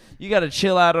 You got to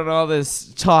chill out on all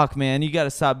this talk, man. You got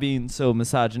to stop being so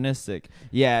misogynistic.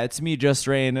 Yeah, it's me, Just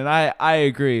Rain, and I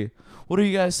agree. What are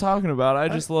you guys talking about? I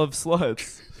just love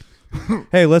sluts.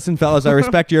 Hey, listen, fellas, I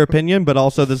respect your opinion, but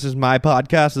also this is my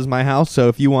podcast, this is my house. So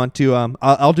if you want to,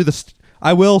 I'll do this.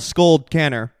 I will scold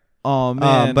Canner. Oh,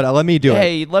 man. But let me do it.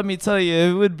 Hey, let me tell you,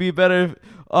 it would be better.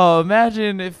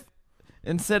 Imagine if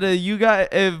instead of you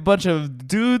got a bunch of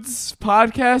dudes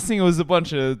podcasting, it was a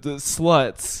bunch of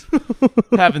sluts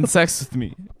having sex with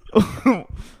me.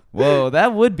 Whoa,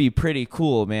 that would be pretty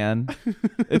cool, man.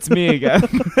 It's me again.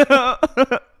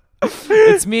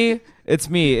 It's me,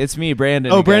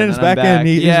 Brandon. Oh, again, Brandon's and I'm back in.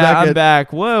 He's yeah, back I'm in.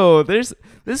 back. Whoa, this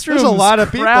room's There's a lot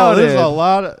of people. crowded. There's a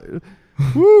lot of.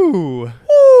 Woo. Woo!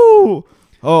 Woo!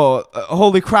 Oh,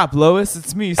 holy crap, Lois,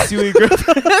 it's me, Stewie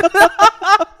Griffin.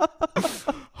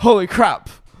 Holy crap.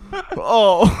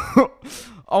 Oh,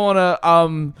 I want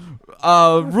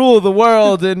to rule the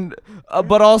world, and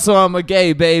but also I'm a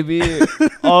gay baby.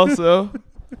 Also.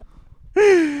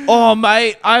 Oh,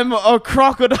 mate, I'm a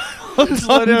Crocodile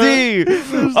Dundee.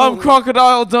 I'm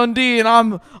Crocodile Dundee,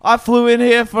 and I flew in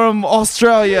here from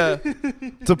Australia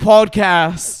to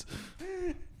podcast.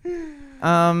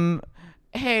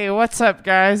 Hey, what's up,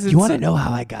 guys? You want to know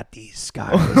how I got these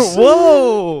scars?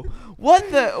 Whoa! What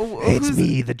the? It's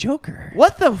me, the Joker.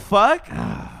 What the fuck?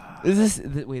 Is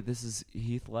this? Wait, this is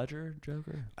Heath Ledger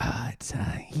Joker? It's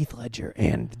Heath Ledger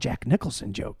and Jack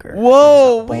Nicholson Joker.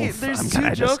 Whoa! Both. Wait, there's I'm two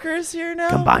kinda just Jokers here now.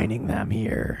 combining them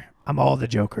here. I'm all the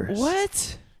Jokers.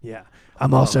 What? Yeah.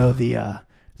 I'm also the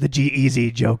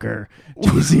G-Eazy Joker.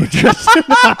 G-Eazy dressed in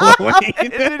Halloween.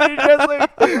 Did he dress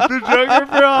like the Joker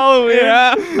for Halloween?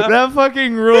 Yeah. That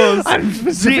fucking rules. I'm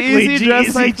specifically G-Eazy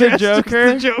dressed like the dressed as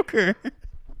Joker. the Joker.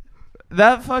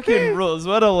 That fucking rules.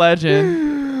 What a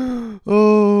legend.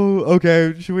 Oh,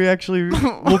 okay. Should we actually?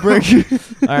 We'll break.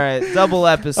 All right, double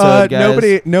episode,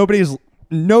 guys.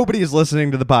 Nobody's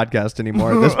listening to the podcast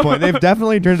anymore at this point. They've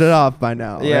definitely turned it off by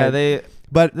now. Yeah, right?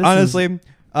 But this honestly,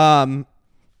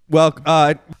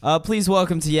 please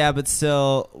welcome to Yeah But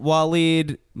Still,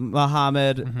 Waleed,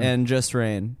 Muhammad, and Just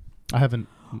Rain. I haven't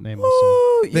named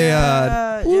myself.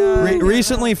 They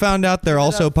recently found out they're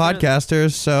also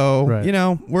podcasters, so Right. you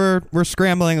know we're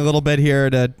scrambling a little bit here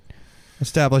to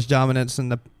establish dominance in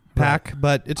the pack,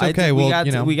 but it's okay. We Well,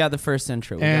 got the first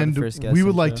intro. And got the first guest we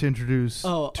would like intro. to introduce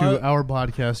Oh, to our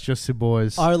podcast, Just Two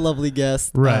Boys. Our lovely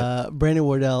guest, Right. Brandon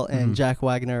Wardell and Mhm. Jack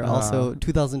Wagner, also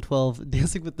 2012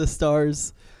 Dancing with the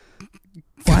Stars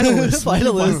Finalists.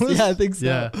 finalists. Yeah, I think so.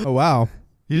 Yeah. oh wow.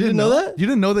 You didn't know that? You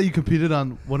didn't know that you competed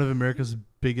on one of America's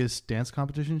biggest dance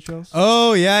competition shows?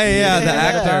 Oh yeah, the Yeah.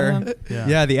 actor.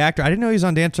 Yeah, the actor. I didn't know he was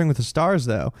on Dancing with the Stars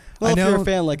though. Well, I if know. you're a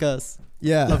fan like us.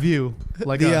 Yeah. Of you,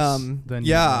 like the us. Then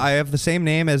yeah, you know. I have the same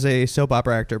name as a soap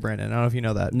opera actor, Brandon. I don't know if you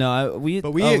know that. No,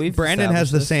 But we've Brandon has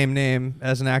established the this. same name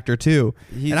as an actor too.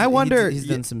 He's- and I wonder- he's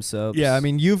done some soaps. Yeah, I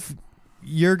mean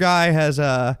your guy has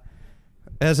had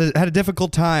a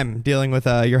difficult time dealing with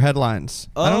your headlines.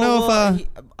 I don't know if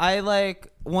I like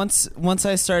once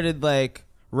I started like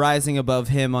rising above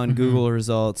him on Google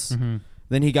results. Mhm.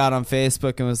 Then he got on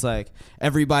Facebook and was like,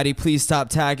 "Everybody, please stop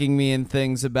tagging me in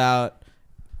things about."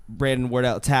 Brandon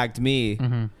Wardell tagged me,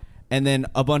 Mhm. and then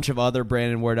a bunch of other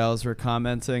Brandon Wardells were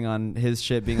commenting on his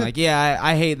shit, being like, "Yeah,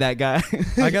 I hate that guy."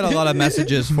 I got a lot of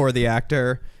messages for the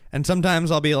actor, and sometimes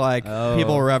I'll be like, Oh.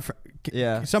 people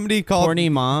Yeah, somebody called. horny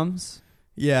moms,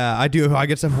 Yeah, I do. I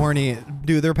get some horny.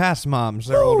 Dude, they're past moms.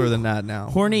 They're older than that now.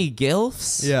 horny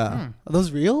gilfs. Yeah. Are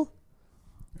those real?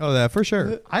 Oh, yeah, for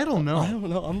sure. I don't know. I don't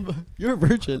know. You're a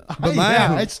virgin. But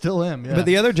my- I still am. Yeah. But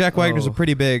the other Jack Wagner's a Oh.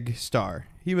 pretty big star.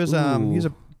 He was Ooh. he's a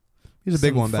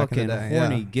big Some one back in the fucking day.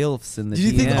 horny Yeah. gilfs in the. Do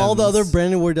you think all the other DMs.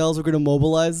 Brandon Wardells were going to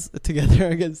mobilize together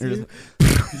against you?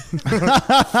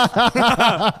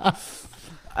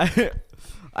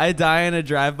 I die in a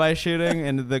drive-by shooting,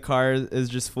 and the car is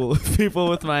just full of people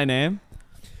with my name.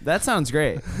 That sounds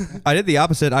great. I did the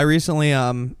opposite. I recently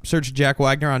searched Jack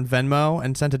Wagner on Venmo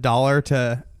and sent $1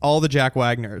 to all the Jack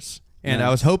Wagners. And I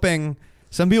Nice. was hoping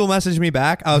some people messaged me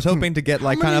back. I was hoping to get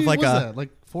like How kind of many like was a that? Like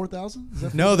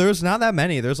 4,000? No, there's not that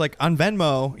many. There's like on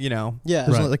Venmo, you know. Yeah.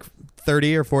 There's Right. only like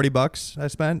 30 or 40 bucks I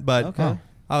spent, but Okay.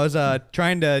 I was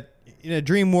trying to in a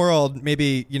dream world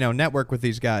maybe, you know, network with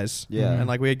these guys. Yeah. And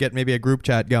like we'd get maybe a group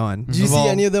chat going. Did you Of see all-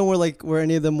 any of them were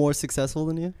any of them more successful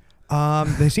than you?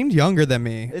 They seemed younger than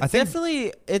me. It's I think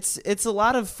definitely it's a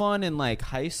lot of fun in like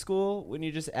high school when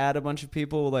you just add a bunch of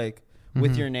people like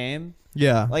with your name.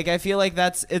 yeah. Like I feel like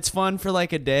it's fun for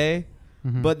like a day,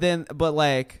 Mhm. but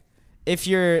like if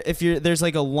you're there's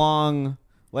like a long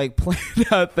like planned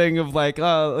out thing of like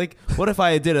what if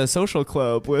I did a social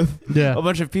club with Yeah. a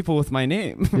bunch of people with my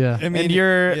name? Yeah. I mean, and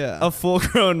you're yeah. a full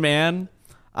grown man.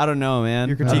 I don't know, man.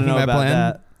 You're I don't critiquing know my about plan?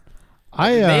 that. I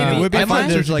Maybe. It would be I fun find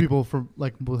to searching like- people from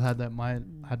like who had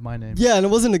my name. Yeah, and it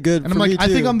wasn't a good. And for I'm me like,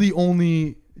 I think too. I'm the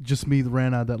only just me,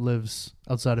 Rana, that lives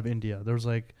outside of India. There was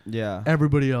like Yeah.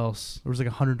 everybody else. There was like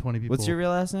 120 people. What's your real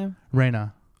last name?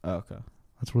 Rana? Oh, okay.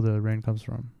 That's where the rain comes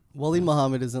from. Waleed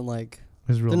Muhammad isn't like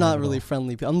His real they're name not at really all.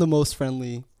 friendly. I'm the most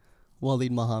friendly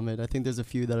Waleed Muhammad. I think there's a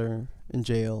few that are in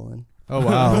jail and Oh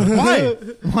wow. Why?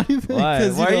 Why do you think? Why?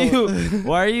 'Cause,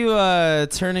 Why are you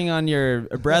turning on your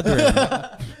brethren?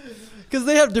 because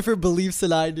they have different beliefs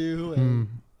than I do, and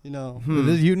you know.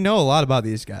 You know a lot about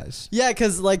these guys. Yeah,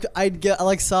 because like I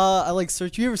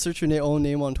search. You ever search your own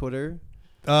name on Twitter?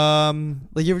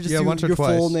 Like you ever just Yeah, do once or your full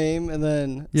twice. name and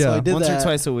then Yeah. so I did Once that. or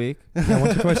twice a week.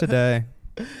 once or twice a day.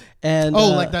 And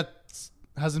like that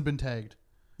hasn't been tagged.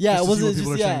 Yeah, Just it to see what wasn't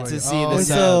people just are saying, yeah. like, To see the And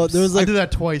so subs. there was I like did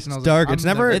that twice, and I was Dark. like, It's I'm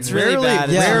never- never It's gonna really do bad. that.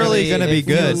 It's Yeah. rarely really- gonna be it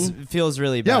good. feels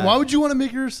really Yeah, bad. why would you want to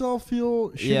make yourself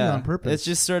feel shitty on purpose? It's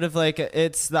just sort of like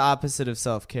it's the opposite of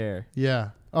self-care. yeah.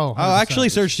 Oh, I actually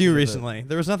 100%. searched you It's- recently.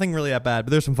 There was nothing really that bad,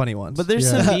 but there's some funny ones. But there's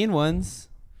Yeah. some mean ones.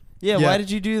 Yeah, Yeah. why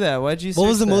did you do that? Why did you what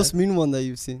was search the that? most mean one that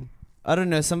you've seen? I don't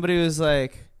know. Somebody was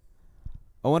like,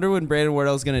 I wonder when Brandon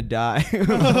Wardell's gonna die.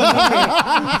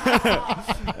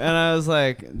 And I was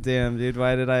like, damn, dude,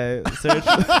 why did I search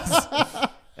this?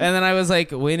 And then I was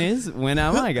like, when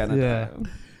am I gonna Yeah. die?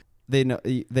 They know.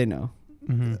 They know.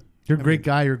 Mhm. You're a great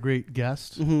guy. You're a great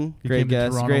guest. Mm-hmm. You Great came to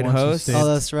guest, Toronto great once and host. stayed. Oh,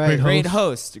 that's right. Great Great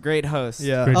host. host. Great host.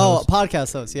 yeah. Great Oh, host.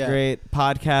 podcast host. Yeah. Great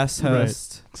podcast Right.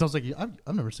 host. So I was like,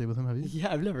 I've never stayed with him. Have you?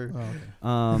 Yeah, I've never. Oh,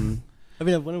 okay. I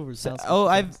mean, I went over his So-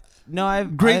 house.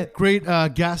 Great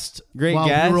guest. Great wow,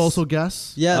 guest. We were also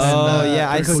guests. Yes. Oh And, yeah,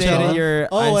 I at stayed Coachella. at your.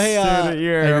 Oh, I hey, stayed at at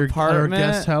your our apartment.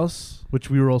 guest house, which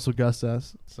we were also guests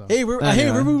as. So. Hey, Anyway.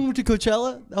 remember we went to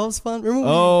Coachella? That was fun. Remember?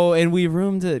 Oh, and we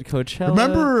roomed at Coachella.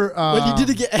 Remember when you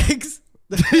didn't get eggs?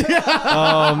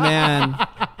 Oh man.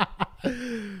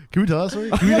 Can we tell that story?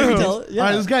 Yeah, we can tell it, yeah. All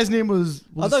right, this guy's name was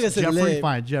I thought I said Jeffrey. name.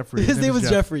 Fine, Jeffrey. His name was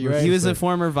Jeffrey, right? He was a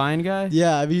former Vine guy.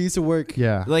 Yeah, I mean, he used to work.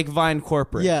 Yeah, Like Vine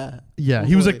corporate. Yeah. yeah.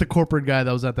 He was Boy. like the corporate guy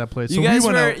that was at that place. You so guys we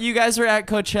went were out. you guys were at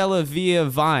Coachella via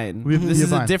Vine. We- This via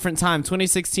is a Vine. different time.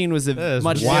 2016 was a That is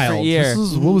much wild. different year. This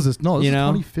is, what was this? No, this You is know?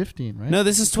 2015, right? No,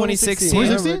 this is 2016.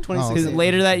 2016? Yeah, 2016. Because Oh,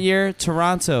 later that year,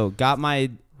 Toronto got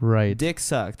my right. dick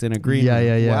sucked in a green Yeah, room.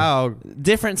 yeah, yeah. Wow.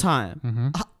 Different time. Mm-hmm.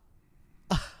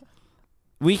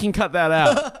 We can cut that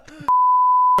out.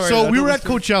 So we were at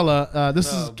Coachella. This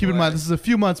is Oh, keep in boy. mind this is a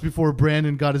few months before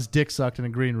Brandon got his dick sucked in a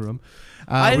green room.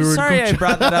 I'm we were in sorry I Coachella-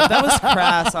 brought that up. That was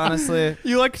crass, honestly.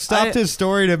 You like stopped I- his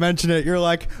story to mention it. You're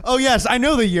like, oh yes, I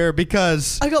know the year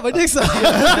because I got my dick sucked. No,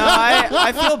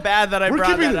 I feel bad that I We're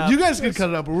brought keeping. that up. You guys can cut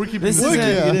it up, but we're keeping. This it. We're keeping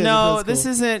it isn't in, no. that's This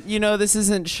cool. isn't this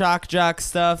isn't shock jock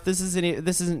stuff. This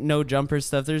isn't no jumper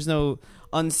stuff. There's no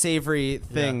unsavory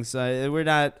things. We're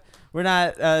not.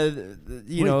 You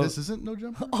Wait, know. this isn't no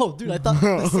jumper. Oh, dude, I thought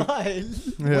the side.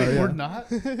 Wait, we're not.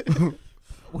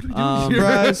 What are we doing here?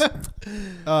 Bryce.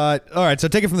 All right, so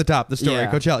take it from the top. The story.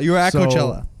 Yeah. Coachella. You were at So,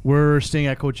 Coachella. We're staying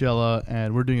at Coachella,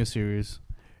 and we're doing a series.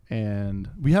 And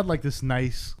we had like this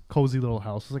nice, cozy little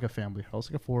house. It was like a family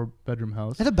house, like a 4-bedroom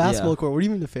house. Had a basketball Yeah. court. What do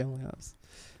you mean a family house?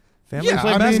 Family Yeah,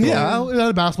 play I mean, basketball. yeah, it had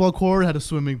a basketball court, it had a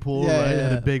swimming pool, Yeah, right? It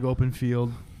had yeah. a big open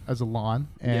field as a lawn.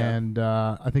 Yeah. And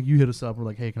I think you hit us up. We're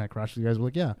like, hey, can I crash with you guys? We're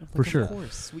like, yeah, for Like, sure. Of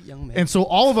course, sweet young man. And so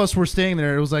all of us were staying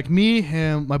there. It was like me,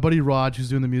 him, my buddy Raj, who's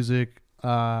doing the music,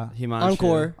 Himanshu.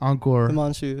 Encore. Encore,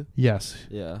 Himanshu. yes,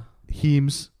 Yeah.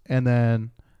 Heems, and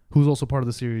then who's also part of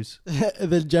the series,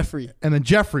 And then Jeffrey. and then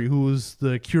Jeffrey, who was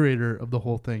the curator of the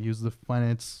whole thing. He was the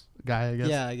finance guy, I guess.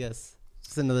 Yeah, I guess.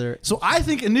 Just another. So I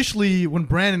think initially when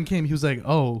Brandon came, he was like,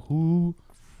 "Oh,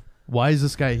 why is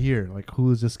this guy here? Like,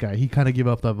 who is this guy?" He kind of gave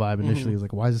up that vibe initially. Mhm. He was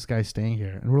like, "Why is this guy staying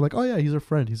here?" And we're like, "Oh yeah, he's our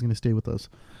friend. He's gonna stay with us.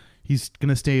 He's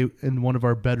gonna stay in one of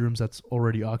our bedrooms that's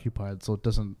already occupied, so it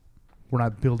doesn't. We're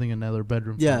not building another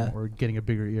bedroom for Yeah. him or getting a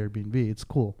bigger Airbnb. It's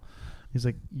cool." He's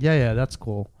like, "Yeah, that's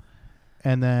cool."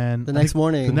 And then The I next think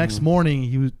morning. the next morning,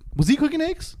 he was he cooking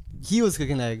eggs? He was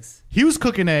cooking eggs. He was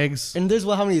cooking eggs. And there's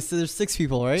how many? So there's 6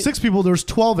 people, right? 6 people. There was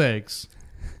 12 eggs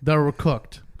that were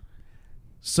cooked.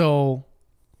 So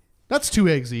that's 2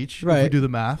 eggs each. If we Right. do the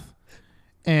math.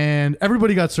 And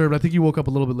everybody got served. I think you woke up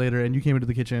a little bit later and you came into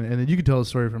the kitchen, and then you could tell the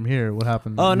story from here. What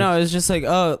happened? Oh no, it was just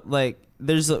like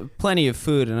there's plenty of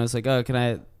food, and I was like, oh, can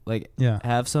I Yeah.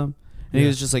 have some? And Yeah. he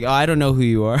was just like, oh, I don't know who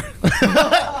you are.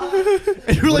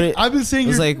 And you were What like, it- I've been saying it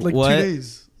was you're like, like what? 2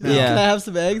 days. now." Yeah. Can I have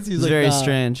some eggs? He was It's like, very nah,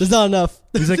 strange. There's not enough.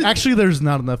 He's like, actually, there's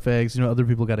not enough eggs. You know, other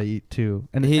people got to eat too.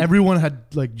 And He- everyone had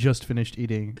like just finished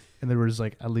eating, and there was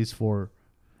like at least 4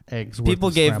 eggs. worth People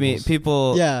of gave me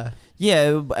scrambles. Yeah.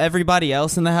 everybody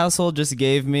else in the household just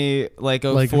gave me like a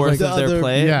Like- fourth like of the their other-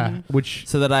 plate, Yeah, which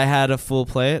so that I had a full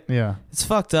plate. yeah, It's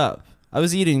fucked up. I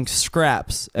was eating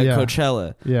scraps at Yeah.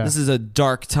 Coachella. yeah. This is a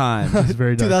dark time. It's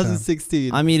very dark time.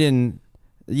 2016. I'm eating.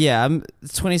 Yeah,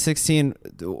 it's 2016.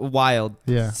 Wild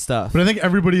Yeah. stuff. But I think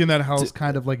everybody in that house D-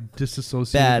 kind of like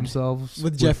disassociated Bad. themselves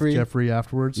With Jeffrey. Jeffrey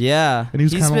afterwards. Yeah, And he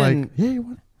was he's kind of been- like, "Yeah,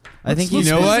 what?" I think You he's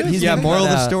know been- what? he's Yeah, been moral of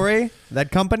cut the out. story.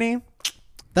 That company.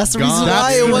 That's the Gone. reason That's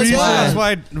why the it was reason. fine. That's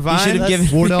why Vine. You should have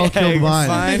given Wardell me killed eggs. Vine.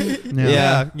 Fine. Yeah.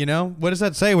 Yeah. You know what does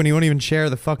that say when you won't even share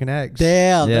the fucking eggs?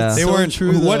 Damn. Yeah. That's They so weren't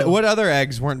true. What though. what other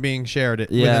eggs weren't being shared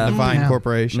Yeah. within the Vine Yeah.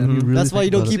 Corporation? Mhm. That's why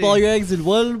you don't about keep it. all your eggs in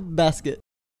one basket.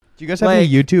 Do you guys have any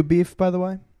Like- YouTube beef, by the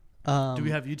way? Do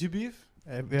we have YouTube beef?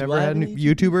 Have you Do ever I had have any any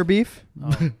YouTuber beef?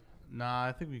 Oh. Nah,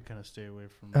 I think we kind of stay away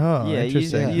from. Oh, Yeah,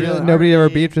 interesting. you don't Nobody ever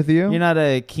already- beefed with you? You're not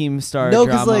a Keemstar No,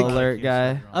 'cause, drama like- alert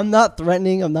guy. I'm not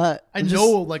threatening. I'm not. I I'm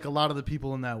know just- like a lot of the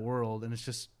people in that world, and it's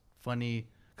just funny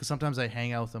because sometimes I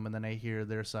hang out with them and then I hear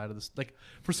their side of this. Like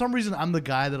for some reason, I'm the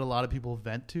guy that a lot of people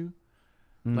vent to.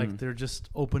 Like they're just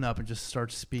open up and just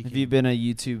start speaking. Have you been a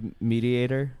YouTube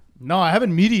mediator? No, I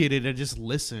haven't mediated. I just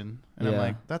listen, and I'm Yeah.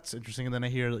 like, "That's interesting." And then I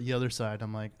hear the other side.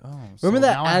 I'm like, "Oh, Remember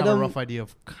that now I have a Adam- rough idea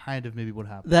of kind of maybe what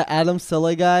happened." that Adam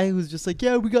Sella guy who's just like,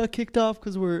 yeah, we got kicked off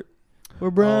because we're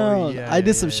brown. yeah, I did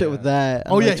yeah, some yeah, shit yeah. with that.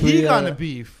 Oh I'm yeah, like, he we, got in a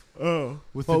beef. With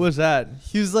What the- was that?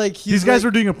 He was like, these guys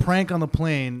were doing a prank on the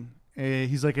plane.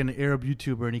 He's like an Arab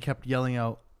YouTuber, and he kept yelling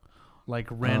out like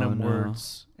random no.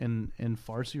 words in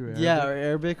Farsi or Arabic. yeah, or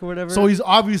Arabic or whatever. So he's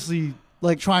obviously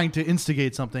like trying to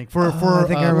instigate something for I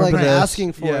think I remember like this.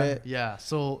 asking for Yeah. it. yeah.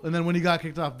 So and then when he got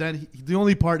kicked off, then the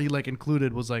only part he like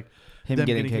included was like Him them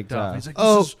getting kicked off. He's like,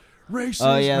 Oh. this is racist.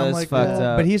 Oh, yeah, and I'm that's like, fucked well,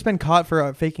 up. But he's been caught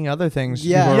for faking other things.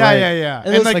 Yeah. before, Yeah, right? yeah, yeah. And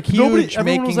And, it's, like, like, nobody, huge,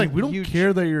 everyone was making like, we don't huge-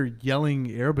 care that you're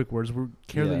yelling Arabic words. We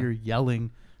care that Yeah. you're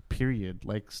yelling. Period.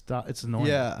 Like, stop. It's annoying.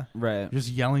 Yeah. Right. You're just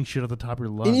yelling shit at the top of your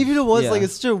lungs. And even if it was Yeah. like,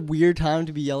 it's such a weird time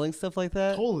to be yelling stuff like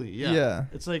that. Totally. Yeah. Yeah.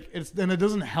 It's like and it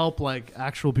doesn't help like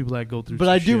actual people that go through. But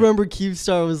some I do shit. remember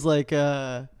Keemstar was like,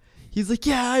 he's like,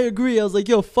 yeah, I agree. I was like,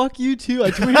 yo, fuck you too.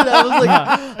 I tweeted. I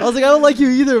was like, I don't like you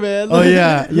either, man. Oh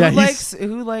yeah, yeah.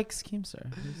 Who likes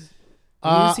Keemstar?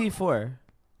 Uh, Who's he for?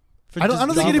 For I don't just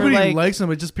think drama. anybody like- likes him.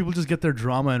 It's just people just get their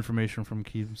drama information from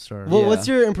Keemstar. Well, Yeah. what's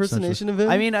your impersonation of him?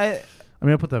 I mean, I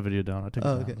mean, I put that video down. I took Oh,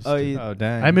 it down. okay. It's Oh, too- you- Oh,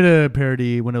 dang. I made a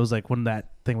parody when it was like when that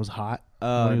thing was hot.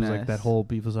 oh, when it was nice. like that whole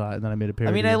beef was hot, and then I made a I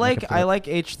parody. mean, I and like kept I it. like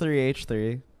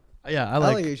H3H3. Yeah, I I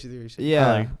like. like H3. Yeah,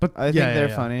 I like- but I think yeah, they're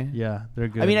yeah. funny. Yeah, they're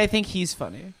good. I mean, I think he's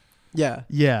funny. Yeah.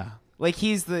 yeah, Like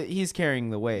he's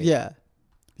carrying the weight. Yeah.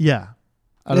 yeah.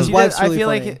 I His don't- wife's I really feel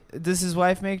funny. like does his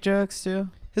wife make jokes too?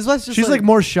 His wife's just she's like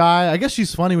more shy. I guess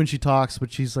she's funny when she talks,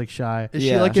 but she's like shy. Is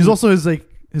Yeah. she like She's in- also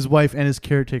his wife and his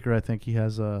caretaker. I think he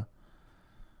has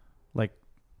like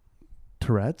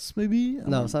Tourette's, maybe.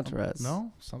 No, it's not Tourette's.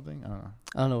 No, something. I don't know.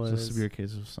 I don't know what It's it a is. severe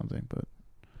case of something, but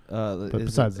But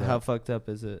besides that- how fucked up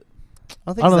is it?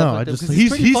 I don't think I don't it's that know. I fucked up, just 'cause he's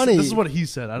pretty funny. This is what he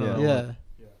said. I don't know. Yeah.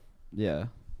 Yeah.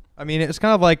 I mean, it's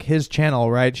kind of like his channel,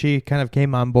 right? She kind of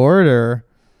came on board, or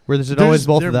were this They're always just-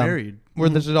 both they're of them? married. Were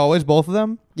this always both of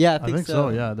them? Yeah, I think so.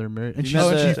 Yeah, they're married, and You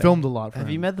met she the- filmed a lot. For Have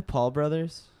him. you met the Paul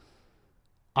brothers?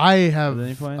 I have. At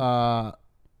any point? I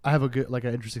have a good, like,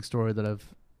 an interesting story that I've,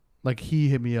 like, he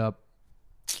hit me up.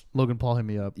 Logan Paul hit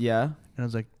me up, Yeah. and I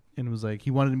was like,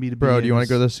 he wanted me to be. Bro, in do you want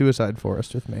to his- go to the suicide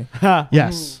forest with me?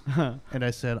 Yes. And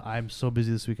I said, I'm so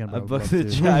busy this weekend. But I would booked love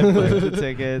the to." I booked the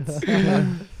tickets.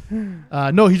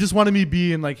 No, he just wanted me to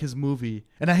be in like his movie,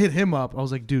 and I hit him up. I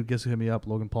was like, dude, guess who hit me up?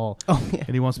 Logan Paul, Oh yeah.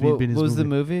 and he wants me to What be in his was movie. the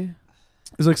movie?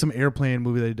 It was like some airplane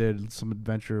movie they did, some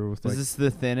adventure with like. Is this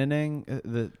the thinning?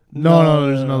 No,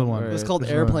 there's another one. It was Right. called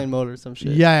There's another- Airplane Mode or some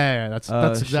shit. Yeah. That's Oh,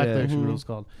 exactly shit. actually what it Mhm. was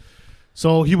called.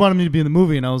 So he wanted me to be in the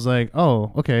movie, and I was like,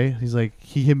 oh, okay. He's like,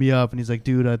 he hit me up, and he's like,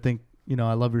 dude, I think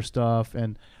I love your stuff,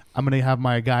 and I'm gonna have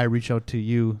my guy reach out to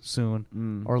you soon,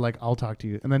 Mm. or like I'll talk to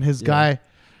you. And then his Yeah. guy,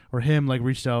 or him, like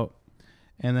reached out,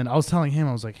 and then I was telling him,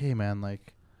 I was like, hey man,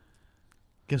 like,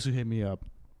 guess who hit me up?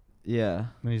 Yeah.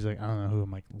 And he's like, I don't know who.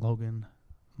 I'm like, Logan,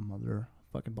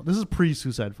 motherfucking. This is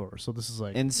pre-Suicide Force, so this is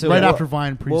like And so right what- after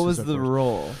Vine. What Pre-Suicide was the Force.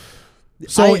 role?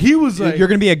 So he was like, You're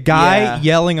gonna be a guy Yeah.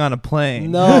 yelling on a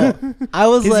plane. No, I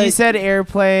was Because like, he said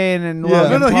airplane and Yeah.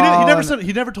 Logan no, he Paul never and- said.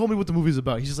 He never told me what the movie's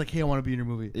about. He's just like, hey, I want to be in your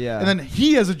movie. Yeah. And then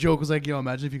he, as a joke, was like, yo,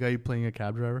 imagine if you got you playing a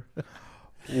cab driver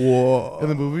Whoa. in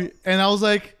the movie. And I was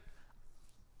like,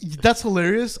 that's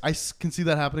hilarious. I can see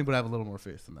that happening, but I have a little more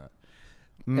faith in that.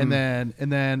 Mm.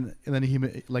 And then he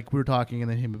like we were talking, and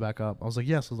then he hit me back up. I was like,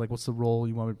 yes. I was like, what's the role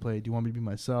you want me to play? Do you want me to be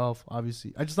myself?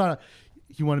 Obviously, I just thought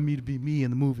he wanted me to be me in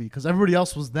the movie because everybody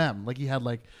else was them. Like he had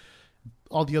like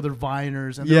all the other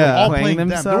Viners, and they were Yeah. all Playing playing them.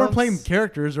 They weren't themselves? playing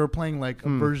characters; they were playing like a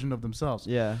Hmm. version of themselves.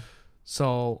 Yeah.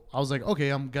 So I was like, okay,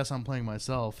 I'm playing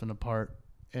myself in a part.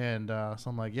 And so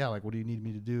I'm like, yeah, like, what do you need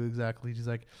me to do exactly? He's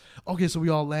like, okay, so we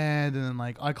all land, and then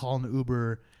like I call an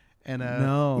Uber, and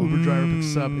No. Uber driver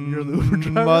picks us up, and you're the Uber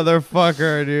driver.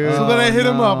 Motherfucker, dude. So then I hit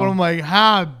him up, no. and I'm like,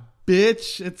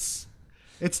 bitch,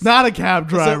 it's not a cab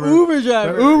driver. It's an Uber The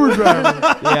driver. Uber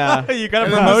driver. Yeah. you got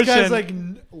And then this guy's like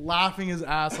laughing his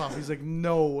ass off. He's like,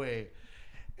 no way.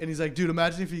 And he's like, dude,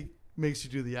 imagine if he makes you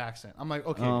do the accent. I'm like,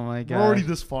 okay, Oh my we're God. already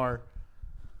this far.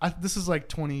 This is like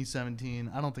 2017.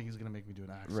 I don't think he's gonna make me do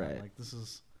an accent. Right. Like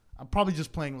I'm probably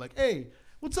just playing like, hey,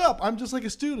 what's up? I'm just like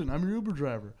a student. I'm your Uber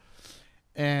driver.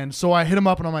 And so I hit him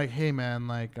up, and I'm like, hey man,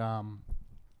 like,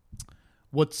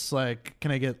 what's like,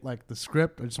 can I get like the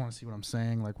script? I just want to see what I'm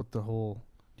saying. Like, what the whole,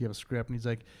 do you have a script? And he's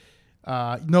like,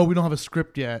 no, we don't have a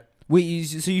script yet. Wait,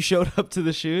 so you showed up to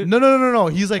the shoot? No.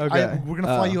 He's like, Okay. we're going to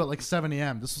fly you at like 7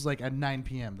 a.m. This was like at 9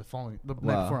 p.m. the night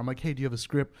Wow. before. I'm like, hey, do you have a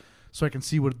script so I can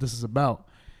see what this is about?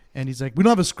 And he's like, we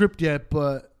don't have a script yet,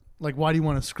 but like, why do you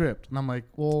want a script? And I'm like,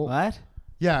 well, What?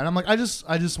 yeah. And I'm like, I just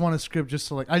want a script just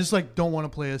so like, I just like don't want to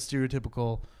play a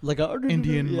stereotypical Like a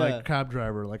Indian yeah. like cab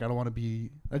driver. Like, I don't want to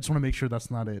be, I just want to make sure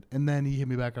that's not it. And then he hit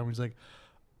me back on, he's like,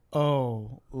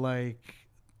 oh, like,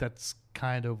 that's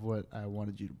kind of what I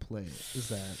wanted you to play. Is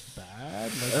that bad?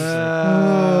 Like, he's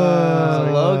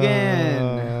like,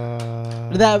 Logan.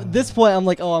 At this point, I'm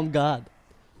like, oh, I'm God.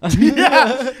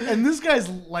 yeah. And this guy's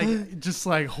like, just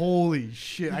like, holy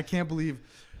shit! I can't believe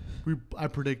I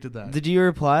predicted that. Did you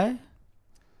reply?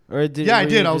 Or did? Yeah, I were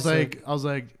did. you I was just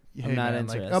like, hey, I'm not man,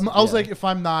 like, interested. I was Yeah. like, if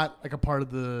I'm not like a part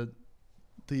of the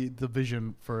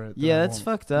vision for it, then Yeah, I that's won't-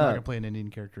 fucked I'm not up. gonna play an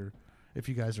Indian character. If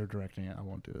you guys are directing it, I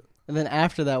won't do it. And then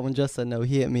after that, when Just said no,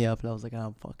 he hit me up, and I was like,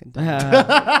 I'm fucking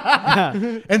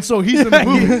done. And so he's in the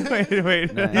movie.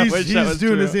 wait. Nah. I wish that He's was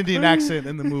doing true. his Indian accent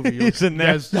in the movie. He's in You there.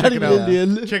 guys Not check it even out.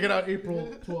 Indian. Check it out, April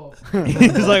 12th.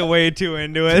 He's like way too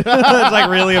into it. That's like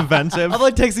really offensive. I'm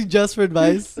like texting Just for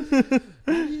advice.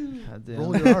 God damn.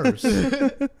 Roll your R's.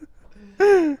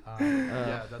 Yeah,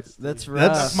 That's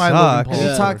rough. That's my sucks. Logan Paul. Have you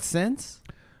Yeah. talked since?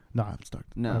 No, I haven't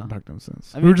talked. No. I haven't talked to him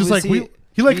since. I We mean, were just was like, he-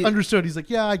 he like he- understood. He's like,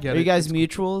 yeah, I get Are it. you guys It's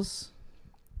mutuals?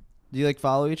 Do you like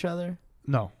follow each other?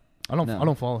 No, I don't. No. I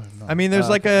don't follow him. No. I mean, there's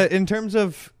Oh, like okay. in terms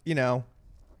of,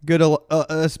 good,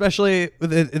 especially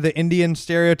with the Indian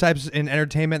stereotypes in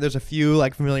entertainment, there's a few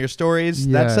like familiar stories.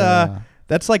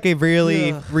 That's like a really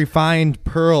Yeah. refined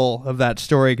pearl of that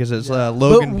story because it's Yeah.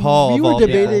 Logan But Paul. We of were all people.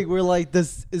 debating. We're like,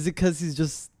 is it because he's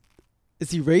just,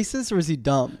 is he racist or is he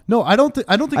dumb? No, I don't think.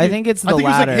 I think it's the I think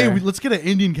it's like, latter. hey, let's get an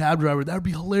Indian cab driver. That would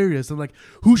be hilarious. And like,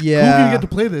 who can Yeah. you get to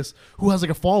play this? Who has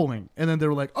like a following? And then they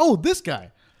were like, oh, this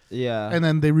guy. Yeah. And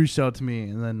then they reached out to me,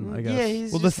 and then I guess. Yeah,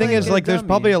 he's Well, the just thing is, a like, there's dummy.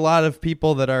 probably a lot of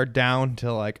people that are down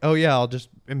to like, oh yeah, I'll just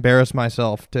embarrass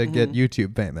myself to get Mhm.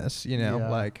 YouTube famous, Yeah.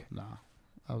 like. Nah.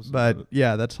 I was. But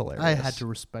yeah, that's hilarious. I had to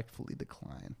respectfully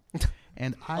decline,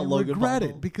 and I A Logan regret Paul.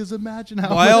 it because imagine how.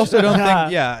 Well, I much- also don't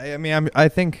think. Yeah, I mean, I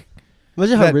think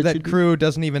Imagine how that, rich that you'd be. crew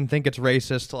doesn't even think it's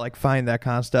racist to like find that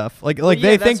kind of stuff. Like, Well, like yeah,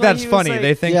 they that's think why that's he was funny. like-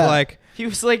 They think Yeah. like, He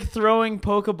was like throwing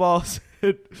Pokeballs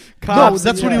at No, cops.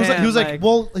 that's in what he was like. He was Japan, like,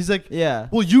 well, he's like, yeah.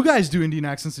 well, you guys do Indian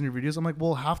accents in your videos. I'm like,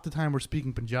 well, half the time we're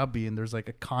speaking Punjabi, and there's like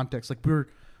a context. Like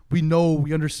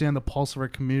we understand the pulse of our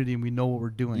community, and we know what we're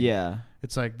doing. Yeah.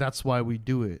 It's like that's why we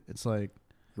do it. It's like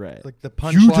Right. like the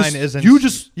you punchline just, isn't. you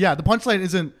just yeah. The punchline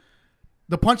isn't.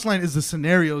 The punchline is the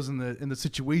scenarios and the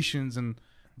situations and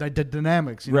the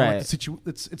dynamics. You know, Right. like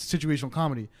it's situational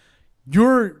comedy.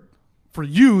 For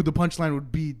you, the punchline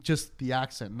would be just the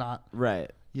accent, not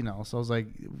Right. So I was like,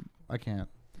 I can't.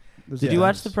 Did you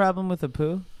watch The Problem with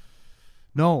Apu?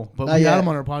 No, but Not we yet. had him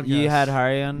on our podcast. You had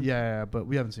Hari on? Yeah, but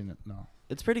we haven't seen it. No,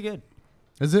 It's pretty good.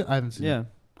 is it? I haven't seen it. Yeah.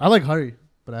 I like Hari,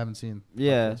 but I haven't seen.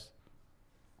 Yeah. Did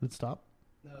it stop?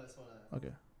 No, that's fine.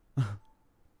 Okay.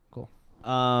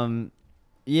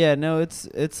 Yeah, no,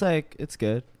 it's like it's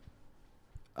good.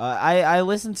 I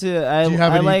listened to I Do you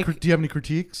have I any? like Do you have any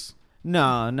critiques?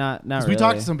 no, not 'Cause really. we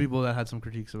talked to some people that had some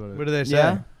critiques about it. What do they say?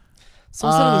 Yeah?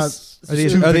 Someone said it was. Are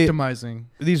these- too are they- victimizing.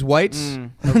 These whites.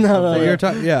 Mm. No, That yeah. you're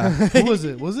talking. Yeah. Who was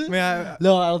it? Was I it? mean, I,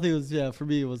 No, I don't think it was. Yeah, for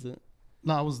me it wasn't.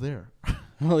 No, I was there.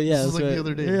 Oh yeah, This was that's like right. the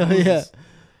other day. Yeah, Who was yeah. this?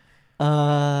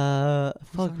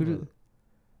 Fuck. talking Who about did,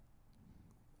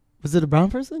 was it a brown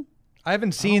person? I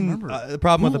haven't seen remember. the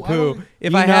problem with Who? the I poo. don't-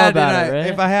 If You I know had, about then it, right?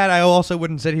 if I had, I also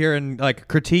wouldn't sit here and like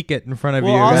critique it in front of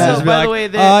Well, you. also, guys. Be by like, the way,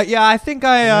 they- yeah, I think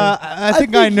I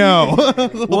think I think know a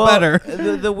little better.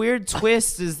 The weird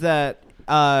twist is that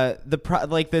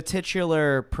the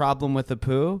titular problem with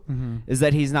Apu is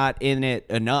that he's not in it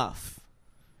enough.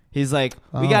 He's like,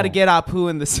 we got to Oh. get Apu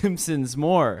in The Simpsons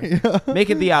more. Make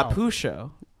it the Apu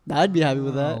show. I'd be happy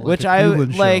with that. Like Which a I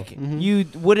Cleveland show. like. Mhm. You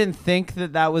wouldn't think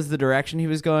that was the direction he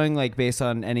was going, like based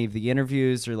on any of the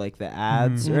interviews or like the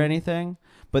ads Mhm. or anything.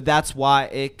 But that's why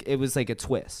it was like a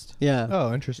twist. Yeah.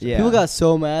 Oh, interesting. Yeah. People got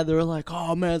so mad. They were like,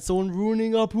 "Oh man, someone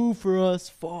ruining Apu for us."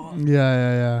 Fuck.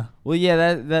 Yeah. Well,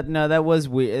 yeah, that was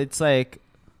weird. It's like,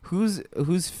 who's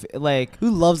like, Who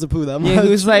loves Apu that much? yeah,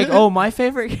 who's like, oh, my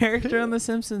favorite character on The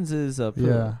Simpsons is Apu.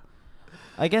 Yeah.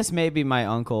 I guess maybe my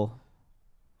uncle.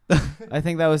 I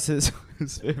think that was his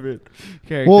favorite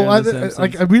character. Well, on The Simpsons. I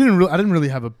didn't really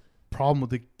have a problem with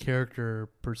the character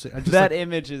per se. I just that like,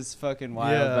 image is fucking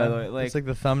wild, by the way. it's like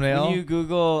the thumbnail. when you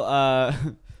Google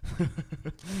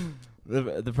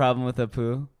the problem with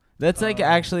Apu, That's like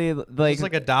actually Is like, this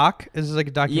like a doc? Is this like a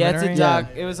yeah, documentary? it's a doc.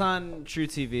 It was on True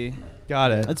TV.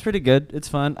 Got it. It's pretty good. It's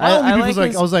fun. My only I beef like was like,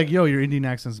 his- I was like, yo, your Indian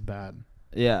accent's bad.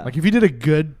 yeah. Like, if you did a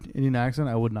good Indian accent,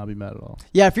 I would not be mad at all.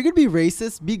 Yeah, if you're gonna be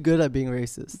racist, be good at being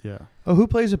racist. Yeah. Oh, who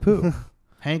plays Apu?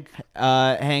 Hank.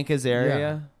 Hank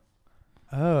Azaria.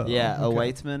 Oh. Yeah, a okay.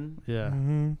 Whiteman. Yeah.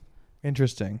 Mhm.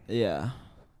 Interesting. Yeah.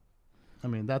 I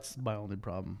mean, that's my only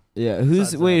problem. Yeah. Who's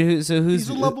Besides wait? that. Who's so who's He's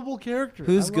a lovable character.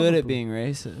 who's I good love at Apu. being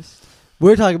racist? We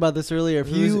were talking about this earlier. If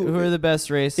Who are the best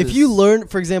racists? if you learn,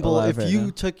 for example, alive if right you now?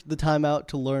 took the time out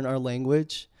to learn our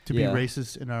language, To Yeah. be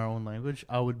racist in our own language,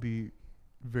 I would be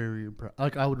very impressed.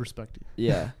 Like, I would respect you.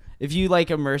 yeah, if you like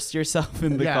immersed yourself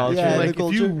in the culture, Yeah, like the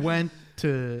if you culture. went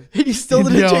to you still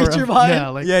India didn't change or- your mind. Yeah,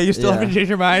 like You still Yeah. haven't changed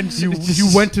your mind. you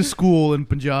went to school in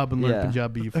Punjab and learned Yeah.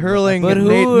 Punjabi. from hurling But na-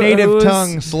 who- native who's-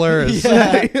 tongue slurs.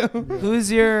 Yeah.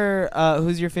 who's your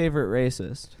favorite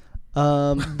racist?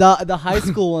 The high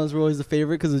school ones were always the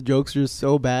favorite because the jokes were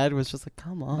so bad. It was just like,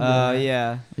 come on.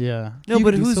 Yeah. Yeah. No, You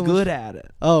but do who's so good much- at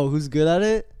it? Oh, who's good at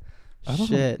it? I don't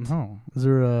Shit. know. Is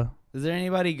there a? Is there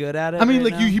anybody good at it? I mean,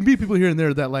 right like now? you meet people here and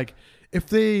there that like, if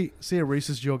they say a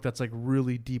racist joke that's like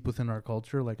really deep within our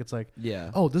culture, like it's like, Yeah.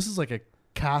 oh, this is like a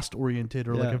caste oriented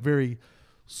or like Yeah. a very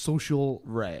social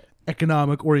Right.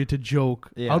 economic oriented joke.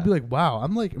 Yeah. I'd be like, wow,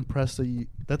 I'm like impressed that you.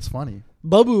 That's funny.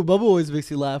 Babu always makes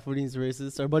you laugh when he's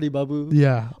racist. Our buddy Babu.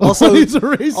 Yeah. Also- he's a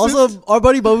racist. Also, our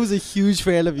buddy Babu's a huge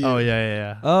fan of you. oh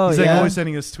yeah. Oh, he's like yeah? always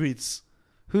sending us tweets.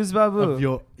 Who's Babu?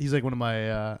 Of he's like one of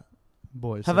my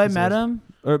boys. Have Like, I he's met always- him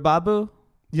or Babu?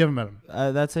 You haven't met him.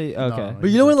 That's a No, okay. But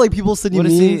you know when like people send you What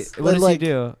does he? memes? What does like, he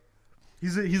do?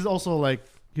 He's also like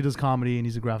he does comedy and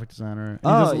he's a graphic designer. And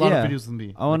Oh, he does a lot yeah. of videos with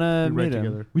me. I wanna we write meet him.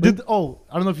 together. We did. Oh,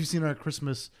 I don't know if you've seen our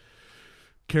Christmas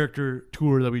character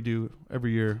tour that we do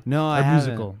every year. No, I Our haven't.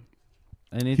 musical.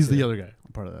 I need He's to. the other guy.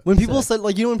 I'm part of that. When people Sick. send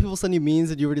like when people send you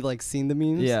memes and you already like seen the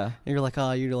memes. Yeah. And you're like,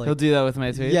 you're like He'll do that with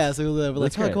my tweets. yeah. So he'll do that. But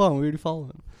like, That's great. come on, we already follow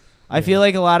him. I feel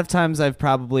like a lot of times I've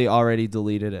probably already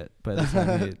deleted it by the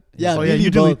time you. Yeah, Oh me yeah, and you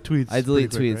you delete both. tweets. I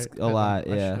delete pretty quick, tweets right? a lot,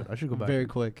 yeah. I should go back. Very and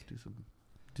quick.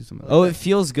 Do some of that. Oh, it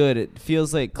feels good. It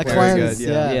feels like A clarity. cleanse, good,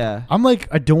 yeah. Yeah. I'm like,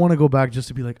 I don't want to go back just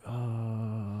to be like,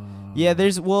 Yeah,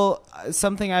 there's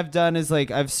something I've done is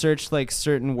like I've searched like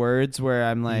certain words where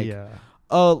I'm like yeah.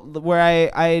 where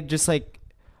I just like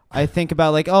I think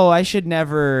about like I should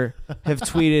never have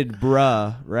tweeted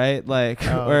bruh, right? Like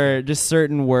Oh, or just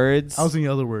certain words. I was thinking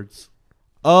other words.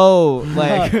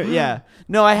 Like yeah.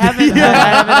 No, I haven't I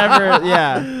haven't ever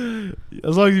yeah.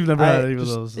 As long as you've never I had any of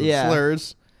just- those. yeah.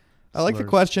 Slurs. I like the Slurs.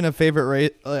 question of favorite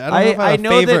race. I don't know if I I have a know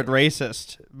favorite that-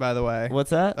 racist, by the way. What's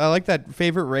that? I like that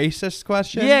favorite racist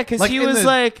question. Yeah, cuz Like he in was the-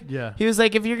 like Yeah. he was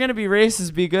like if you're going to be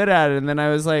racist be good at it and then I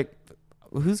was like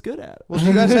who's good at it? Well, do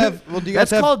you guys have? Well, do you guys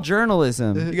That's have? called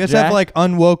journalism. Do you guys Jack. have like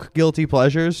unwoke guilty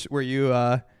pleasures where you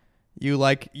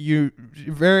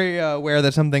very aware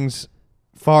that something's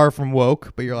far from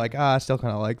woke, but you're like, I still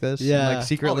kind of like this. And, Yeah. like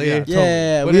secretly. Oh, yeah.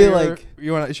 Yeah, What we are your- like.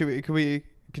 You want? Could we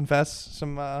confess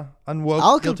some unwoke?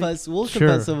 I'll guilty- confess. We'll Sure.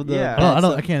 confess some of the. Yeah. bad I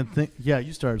stuff. can't think. Yeah,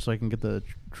 you start so I can get the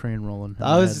train rolling.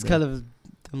 I was just kind of.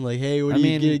 I'm like, hey, what I do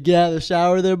you mean- get out of the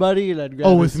shower there, buddy? And I'd grab.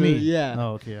 Oh, a with soda. me. Yeah.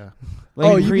 Oh, okay, yeah.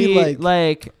 Like Oh, you mean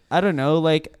like I don't know,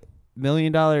 like $1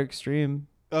 Million Extreme.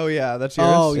 Oh yeah, that's yours.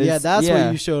 Oh yeah, It's- that's yeah.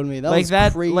 what you showed me. That like was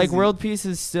that crazy. like World Peace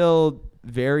is still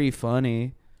very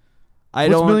funny. I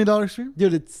What's don't $1 Million Stream?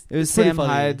 dude. It was it's pretty Sam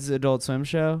funny. Hyde's Adult Swim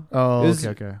show. Oh, It was-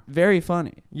 okay. Very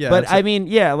funny. Yeah, But it's I a- mean,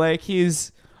 yeah, like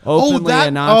he's openly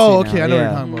a Nazi. Oh, okay. now, I know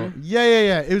yeah. what you're talking about.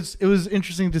 Yeah. It was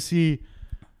interesting to see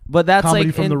But that's comedy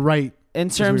like from the right. in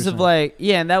what terms you're of saying. like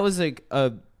and that was like a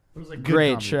It was like good great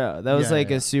comedy. show. That was Yeah, like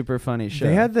yeah. a super funny show.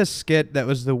 They had this skit that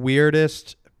was the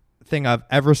weirdest thing I've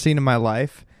ever seen in my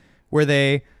life, where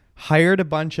they hired a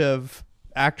bunch of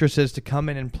actresses to come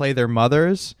in and play their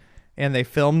mothers, and they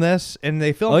filmed this, and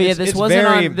they filmed. Oh, yeah, it's- this it's wasn't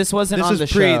very- on- this wasn't on is the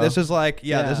pre. show. This is like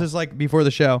Yeah. this is like before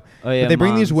the show. Oh yeah, But they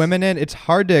bring these moms. women in. It's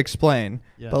hard to explain,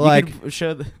 Yeah. but You like could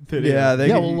show the video. yeah, they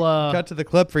Yeah, could- we'll, cut to the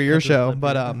clip for your cut to the show, clip,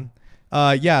 but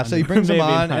yeah. yeah. So he brings them Maybe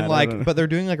on, not, and I like, don't know. but they're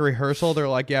doing like a rehearsal. They're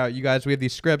like, yeah, you guys, we have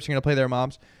these scripts. You're gonna play their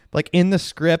moms. Like in the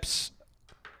scripts,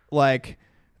 like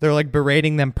they're like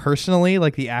berating them personally,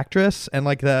 like the actress, and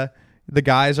like the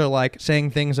guys are like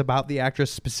saying things about the actress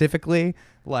specifically,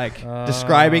 like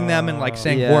describing them and like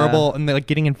saying Yeah. horrible, and they're like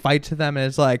getting in fights with them, and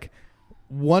it's like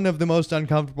one of the most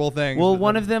uncomfortable things. Well,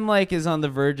 one of them like is on the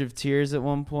verge of tears at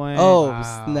one point. Oh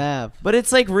Wow. snap! But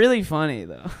it's like really funny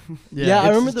though. Yeah, I it's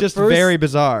remember the just first- very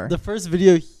bizarre. The first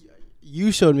video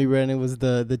you showed me, Brandon, was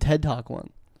the TED Talk one.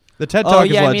 The TED Talk Oh is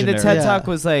yeah, I legendary. mean the TED Yeah. Talk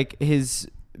was like his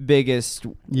biggest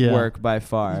Yeah. work by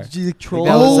far. You troll.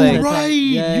 That was Oh, like- right.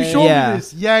 Yeah, You yeah, showed yeah. me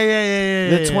this. Yeah.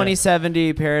 The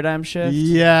 2070 paradigm shift.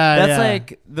 Yeah. That's yeah.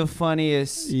 like the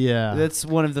funniest. Yeah. That's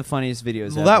one of the funniest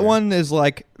videos. Well, that ever. one is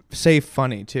like safe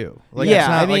funny too. Like Yeah, it's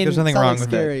not I like mean, there's nothing it's not, wrong like, with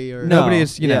it. scary or No,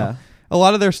 Nobody's, you know, yeah. a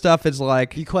lot of their stuff is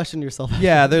like, you question yourself.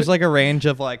 yeah, there's like a range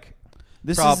of like,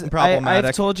 This Prob- is problematic.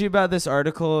 I've told you about this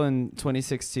article in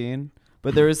 2016,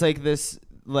 but there was like this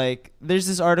there's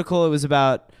this article. It was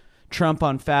about Trump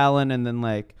on Fallon, and then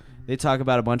like they talk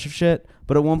about a bunch of shit.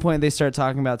 But at one point they start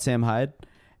talking about Sam Hyde,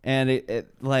 and it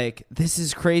like this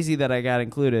is crazy that I got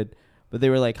included. But they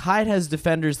were like, Hyde has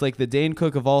defenders like the Dane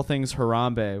Cook of all things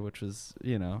Harambe, which was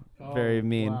very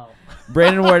mean. Wow.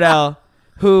 Brandon Wardell,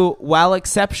 who while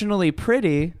exceptionally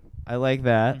pretty, I like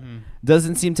that.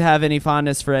 Doesn't seem to have any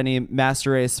fondness for any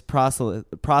master race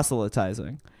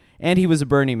proselytizing. And he was a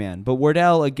Bernie man. But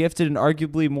Wardell, a gifted and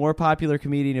arguably more popular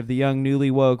comedian of the young newly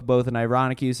woke, both an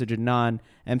ironic usage and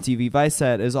non-MTV Vice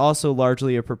set, is also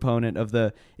largely a proponent of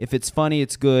the if it's funny,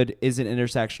 it's good, isn't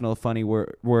intersectional funny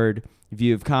word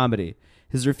view of comedy.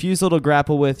 His refusal to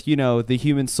grapple with, the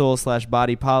human soul /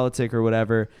 body politic or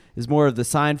whatever is more of the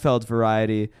Seinfeld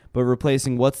variety, but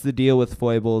replacing what's the deal with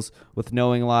foibles with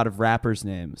knowing a lot of rappers'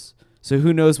 names. So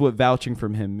who knows what vouching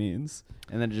from him means?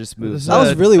 And then it just moves. That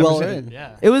was really I'm well saying- written.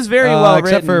 Yeah. It was very well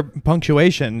except written. for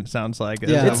punctuation. It sounds like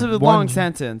Yeah. It's a one- long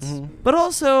sentence, Mhm. but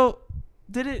also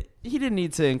he didn't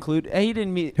need to include. He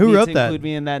didn't Who need wrote to that? include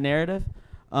me in that narrative.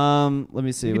 Let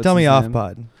me see. You can what's tell me his off name?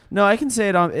 pod. No, I can say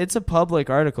it on. It's a public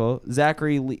article.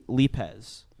 Zachary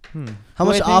Lepez. How Who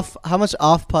much I think- How much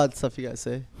off pod stuff you guys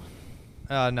say?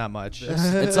 Not much.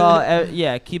 It's all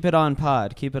keep it on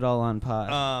pod. Keep it all on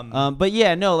pod. But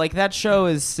yeah, no, like that show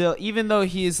is still, even though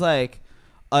he's like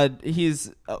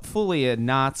he's fully a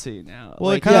Nazi now.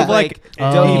 Well, it like, kind yeah, of like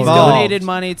he's evolved. donated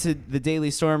money to the Daily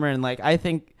Stormer, and like I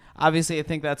think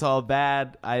that's all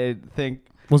bad. I think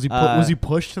Was he was he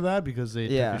pushed to that because they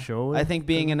yeah, took the show away? I think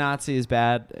being a Nazi is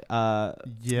bad. Yeah.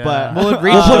 but- Well, it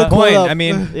reached I'll put a a point. quote up. I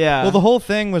mean, Yeah. well, the whole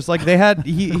thing was like he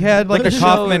had like But a the show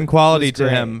Kaufman quality was to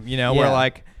great. him, where Yeah.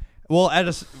 like, well,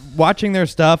 watching their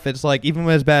stuff, it's like even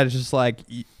when it's bad, it's just like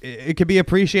it could be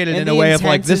appreciated And in a the way of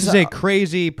like intent this is is a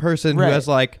crazy person Right. who has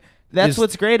like That's is-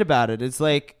 what's great about it. It's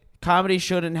like comedy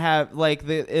shouldn't have like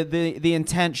the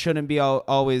intent shouldn't be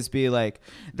always be like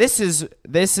this is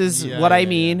Yeah, what I yeah,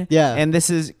 mean. yeah. And this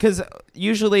is because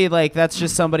usually like that's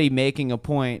just somebody making a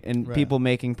point, and Right. people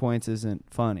making points isn't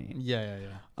funny. Yeah.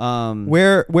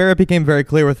 where it became very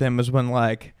clear with him was when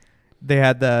like they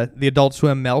had the Adult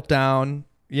Swim meltdown.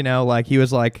 Like he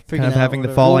was like kind Freaking of out, having the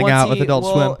whatever. falling Well, once out with Adult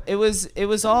Swim. It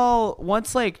was all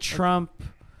once like Trump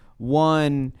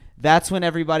won. That's when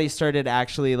everybody started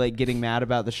actually like getting mad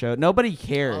about the show. Nobody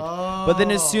cared. But then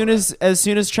as soon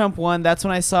as Trump won, that's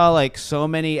when I saw like so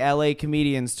many LA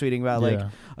comedians tweeting about like Yeah.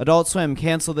 Adult Swim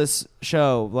cancel this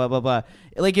show, blah blah blah.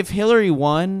 Like if Hillary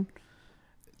won,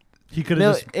 He could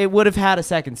have just it would have had a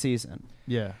second season.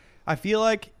 yeah. I feel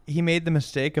like he made the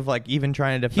mistake of like even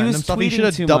trying to defend was himself. He tweeting should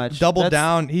have too much. doubled That's-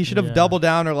 down. He should have Yeah. doubled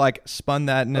down or like spun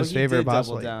that in Oh, his he favor did double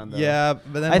possibly. down, though. Yeah,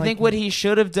 but then I like, think what he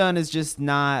should have done is just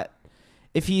not.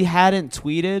 If he hadn't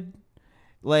tweeted,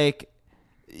 like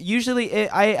usually,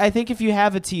 I think if you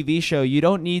have a TV show, you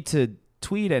don't need to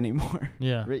tweet anymore.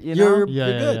 Yeah. You know? You're Yeah,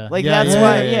 good. yeah. Like Yeah, that's yeah,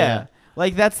 why, yeah, yeah. yeah.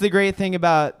 Like that's the great thing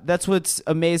about that's what's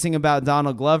amazing about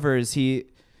Donald Glover is he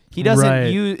doesn't Right.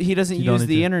 use You don't use need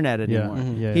the to- internet Yeah. anymore.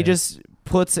 Mhm. Yeah. He just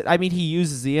puts it. I mean, he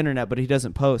uses the internet, but he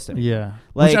doesn't post it. Yeah.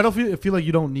 Like- Which I don't feel like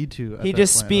you don't need to. at He that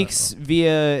just point. speaks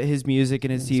via his music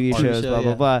and his TV part of the shows, show, blah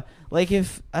blah yeah. blah. Like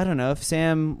if I don't know if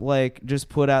Sam like just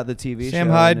put out the TV show. Sam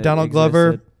and Hyde, it Donald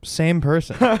Glover, existed. same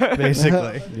person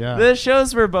basically. Yeah. The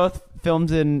shows were both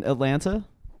filmed in Atlanta.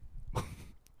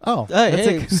 Oh. Hey, that's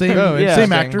hey. like same Oh, yeah. same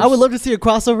interesting. actors. I would love to see a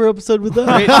crossover episode with them.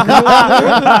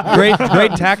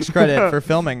 great tax credit for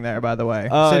filming there, by the way.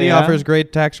 Oh, City yeah? offers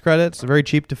great tax credits. Very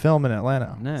cheap to film in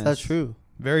Atlanta. Nice. That's true.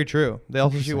 Very true. They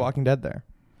also shoot Interesting. Walking Dead there.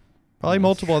 Probably That's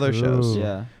multiple other shows. true.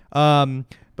 Yeah.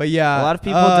 But yeah, A lot of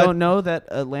people don't know that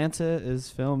Atlanta is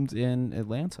filmed in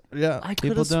Atlanta. Yeah. I People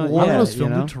could have don't- sworn. I thought yeah, it was you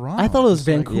filmed know? in Toronto. I thought it was Just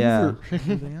like Vancouver.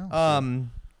 everything else.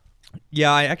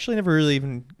 Yeah, I actually never really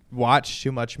even watched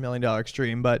too much $1 Million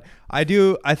Extreme, but I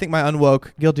think my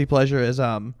unwoke guilty pleasure is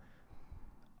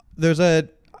there's a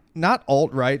not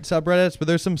alt-right subreddits, but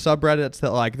there's some subreddits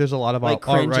that like there's a lot of Like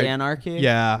cringe alt-right. anarchy.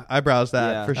 Yeah, I browse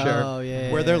that Yeah. for sure. Oh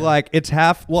yeah. Where they're like it's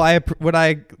half. Well, what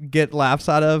I get laughs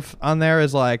out of on there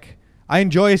is like I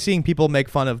enjoy seeing people make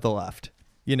fun of the left.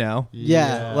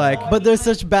 Yeah. like- but there's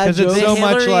such bad 'Cause it's jokes. The so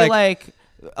much Hillary,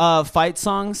 like- fight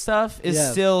song stuff is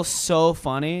Yeah. still so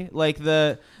funny. Like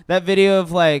that video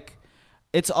of like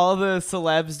it's all the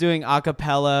celebs doing a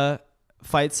cappella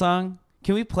fight song.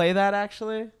 Can we play that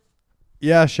actually?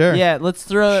 Yeah, sure. Yeah, let's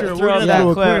throw Sure, throw we're up that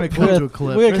gonna clip. cut to a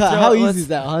clip. We're gonna cut. How let's- easy is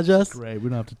that, huh, Jess? Great. We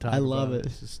don't have to talk. I love about it.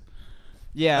 It's just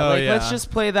Yeah, Oh, like yeah. let's just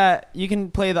play that. You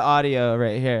can play the audio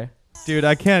right here. Dude,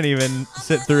 I can't even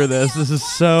sit through this. This is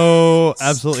so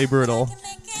absolutely brutal. Is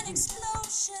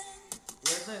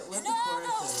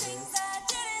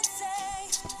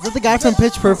that the guy from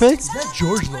Pitch Perfect? is that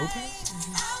George Lopez?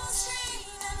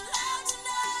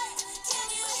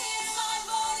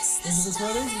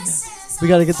 We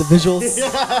gotta get the visuals.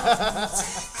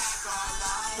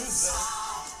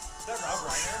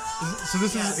 So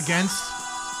this is against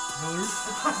Hillary.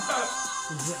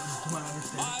 Do I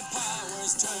understand?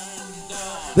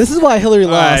 This is why Hillary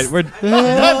All right, lost. we're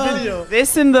That video.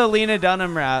 This and the Lena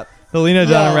Dunham rap. the Lena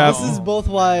Dunham rap. This is both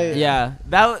why. Yeah,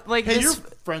 that like Hey, you're this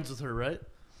friends with her, right?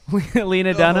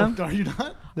 Lena Dunham. Oh, are you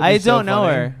not? I so don't know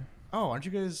funny. her. Oh, aren't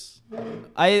you guys?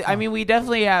 I mean we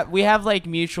definitely have like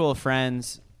mutual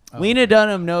friends. Oh. Lena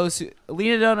Dunham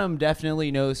definitely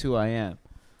knows who I am.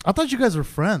 I thought you guys were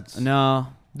friends. No,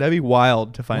 That'd be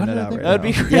wild to find Why that did I out think right that would now.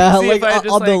 be crazy Yeah, if like I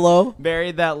just on the low.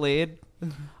 buried that lead.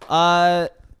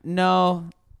 No.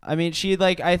 I mean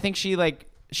I think she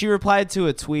replied to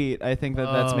a tweet. I think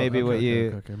that's Oh, maybe okay, what okay,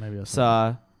 you okay, maybe I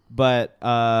saw. But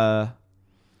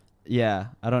yeah,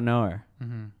 I don't know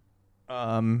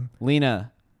her.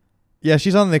 Lena. Yeah,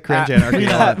 she's on the cringe anarchy.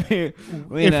 lot. If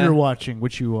Lena, you're watching,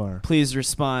 which you are. please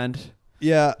respond.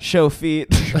 Yeah. Show feet.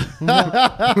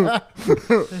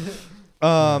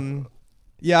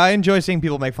 Yeah, I enjoy seeing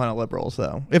people make fun of liberals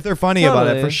though. If they're funny about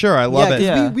it, Totally. for sure, I love yeah, it. 'cause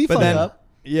Yeah. we But fucked then- up.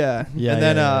 Yeah. Yeah, and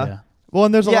then yeah. well,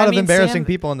 and there's a Yeah, lot I of mean, embarrassing Sam-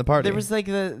 people in the party. There was like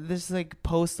this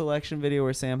post-election video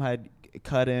where Sam had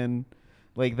cut in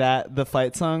like the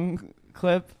fight song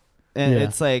clip, and Yeah.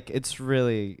 it's like it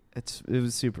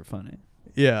was super funny.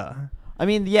 yeah. I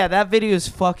mean, yeah, that video is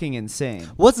fucking insane.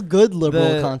 What's good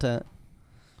liberal The- content?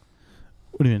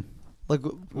 What do you mean? Like,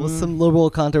 what's some liberal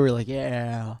content where you're like,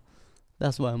 yeah,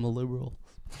 that's why I'm a liberal.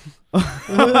 That's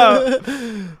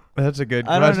a good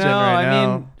I don't question know. right I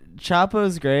now. mean,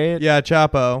 Chapo's great. Yeah,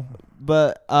 Chapo.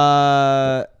 But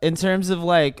in terms of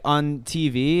like on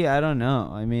TV, I don't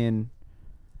know. I mean,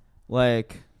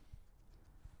 like,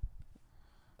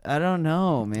 I don't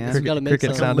know, man. Cricket- gotta make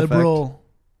cricket some- sound effect. Liberal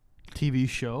TV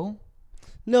show?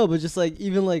 No, but just like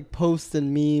even like posts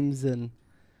and memes, and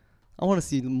I want to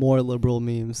see more liberal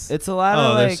memes. It's a lot Oh,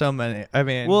 of like. there's so many. I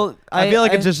mean, well, I feel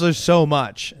like it's just there's so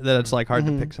much that it's like hard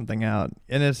Mhm. to pick something out,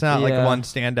 and it's not like Yeah. one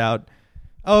standout.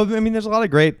 Oh, I mean, there's a lot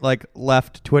of great like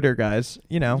left Twitter guys.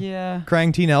 You know, Yeah.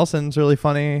 Krang T. Nelson's really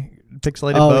funny.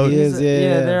 Pixelated Oh, Boat. he is.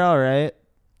 Yeah. they're all right.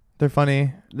 They're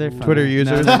funny. They're Twitter funny.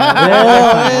 users. No, Oh,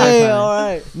 they're hey, funny. all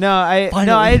right. No,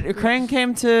 Finally. Krang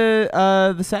came to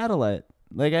the Satellite.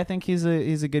 Like, I think he's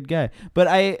a good guy. But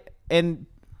and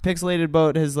Pixelated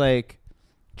Boat has like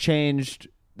changed.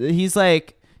 He's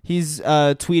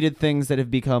tweeted things that have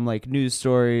become like news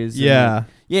stories. and, Yeah. like,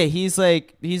 yeah. He's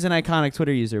an iconic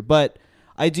Twitter user. But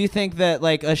I do think that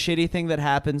like a shitty thing that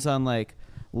happens on like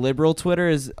liberal Twitter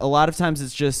is a lot of times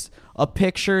it's just a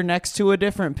picture next to a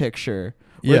different picture.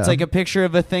 Where it's Yeah. like a picture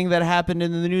of a thing that happened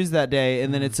in the news that day,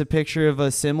 and then it's a picture of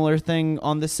a similar thing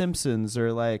on The Simpsons,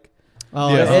 or like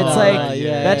Oh, Yeah. it's like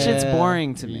yeah, that yeah, shit's yeah.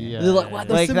 boring to me. Yeah. They're like, what?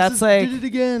 The Like, Simpsons that's like- did it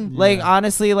again. Like Yeah.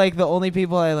 honestly, like the only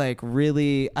people I like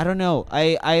really, I don't know.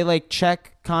 I like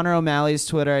check Connor O'Malley's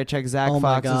Twitter. I check Zach Oh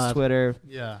my Fox's God. Twitter.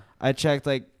 Yeah. I checked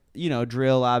like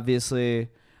Drill obviously.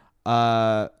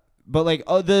 But like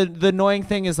the annoying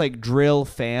thing is like Drill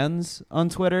fans on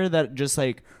Twitter that just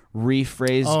like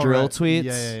rephrase Oh, Drill right. tweets.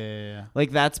 Yeah.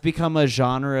 Like that's become a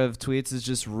genre of tweets, is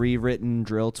just rewritten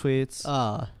Drill tweets.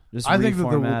 Just I think that the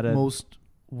reformatted. most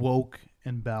woke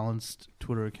and balanced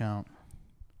Twitter account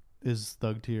is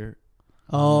Thug Tier.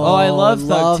 Oh, I love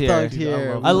Thug Tier. Thug Dude,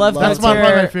 Tier. I love That's Thug my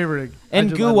Tier. favorite.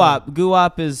 And I love-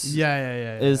 Guwap is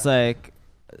Yeah. is like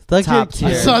Thug top Tier.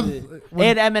 tier. I saw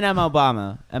and Eminem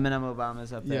Obama. Eminem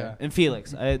Obama's up there. Yeah. And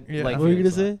Felix. I Yeah. like What were you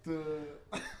gonna Felix.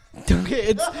 say? Okay,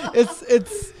 it's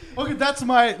Okay, that's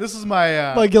my. This is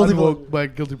my. My guilty unwoke- My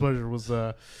guilty pleasure was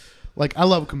like I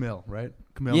love Camille, right?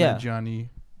 Camille Yeah. Nanjiani.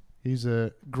 He's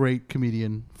a great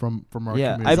comedian from our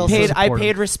Yeah. community. I Supportive.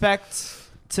 paid respect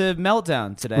to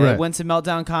Meltdown today. I Right. went to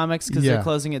Meltdown Comics because Yeah. they're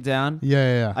closing it down.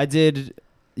 Yeah. I did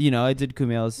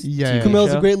Kumail's Yeah, TV yeah.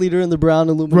 Camille's show. a great leader in the Brown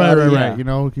Right, Illuminati. right. Yeah. You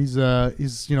know, he's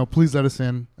please let us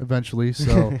in eventually.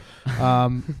 So,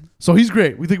 so he's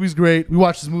great. We think he's great. We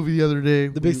watched his movie the other day.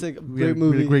 The Big Sick, We great had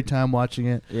movie. a great time watching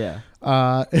it. Yeah.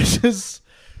 It's just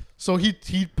so he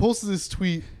posted this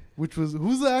tweet, which was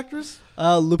who's the actress?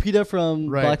 Lupita from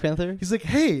Right. Black Panther. He's like,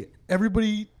 hey,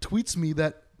 everybody tweets me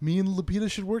that me and Lupita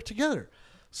should work together.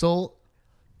 So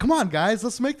come on, guys,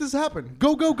 let's make this happen.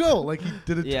 Go, go, go. Like he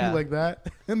did a tweet like that.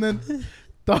 And then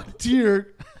Thug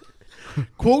Tier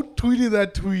quote tweeted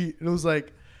that tweet. And it was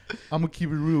like, I'm going to keep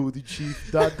it real with you,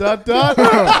 Chief. ... Yo,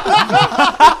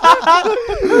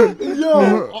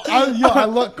 I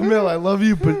love Camille. I love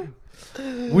you. But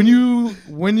when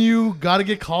you got to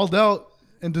get called out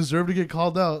and deserve to get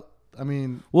called out, I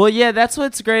mean, Well, yeah, that's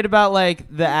what's great about like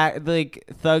like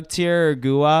Thug Tier or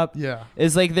Guwap. yeah.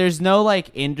 Is like there's no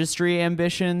like industry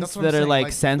ambitions That's what that I'm are saying.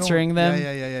 like censoring don't- them.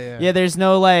 Yeah. Yeah, there's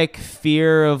no like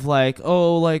fear of like,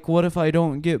 oh, like what if I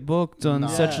don't get booked on No.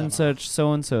 such Yeah. and such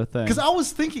so and so thing. Because I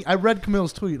was thinking, I read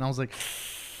Camille's tweet and I was like,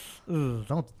 ugh,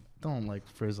 don't like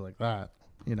phrase it like that.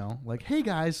 You know, like, hey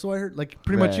guys, so I heard, like,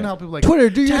 pretty much, you know how people like Twitter,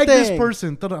 do your tag this thing.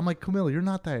 person. I'm like, Camille, you're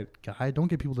not that guy. Don't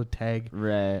get people to tag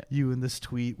Right. you in this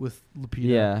tweet with Lupita.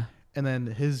 Yeah. And then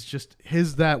his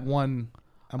that one.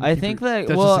 I think that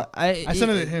that's well, just I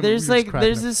sent it to him. There's We were just like cracking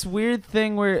there's up. this weird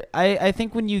thing where I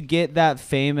think when you get that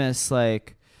famous,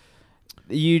 like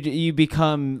you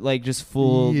become like just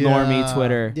full normie Yeah.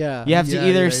 Twitter. Yeah. You have to Yeah,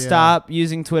 either yeah. stop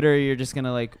using Twitter or you're just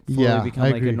gonna like fully Yeah, become I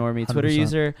like a agree. normie Twitter 100%.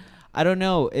 user. I don't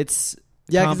know. It's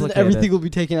Yeah, because complicated. everything will be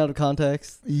taken out of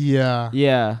context. Yeah.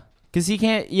 Yeah, because he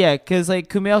can't. Yeah, because like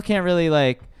Kumail can't really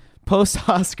like post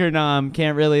Oscar nom,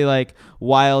 can't really like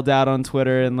wild out on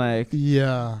Twitter and like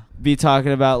Yeah. be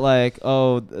talking about like,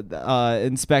 oh,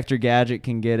 Inspector Gadget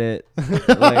can get it, like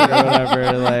or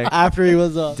whatever. Like, After he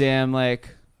was damn, like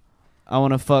I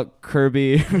want to fuck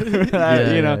Kirby.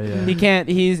 yeah. He can't.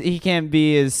 He can't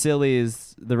be as silly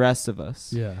as the rest of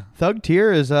us. Yeah. Thug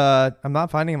Tier is I'm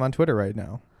not finding him on Twitter right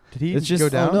now. Did he It's just go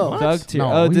down? no. Thug Tier.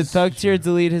 No, Oh, did he's- Thug Tier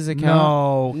delete his account?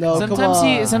 No. No, come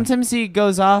on. Sometimes he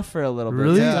goes off for a little bit.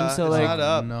 Really? Sometimes Yeah, he'll, it's like, not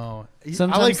up. No.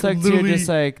 sometimes Thug Tier literally just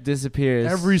like disappears.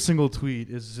 every single tweet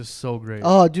is just so great.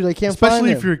 Oh, dude, I can't find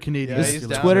Especially him. if you're a Canadian. Yeah, Steeler he's fan.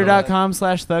 down.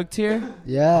 Twitter.com/Thug Tier.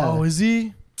 Yeah. Oh, is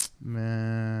he?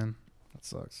 Man, that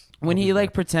sucks. When I'll he be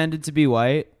like pretended to be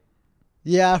white.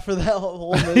 Yeah, for that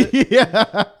whole minute. there.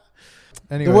 yeah.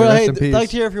 Anyway, The world, rest hey, in peace. Thug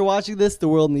Tier, if you're watching this, the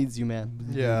world needs you, man.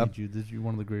 Yeah. Did you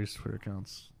one of the greatest Twitter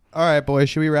accounts? All right, boys,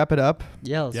 should we wrap it up?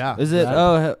 Yeah. Yeah. Is it? Yeah.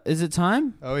 Oh, is it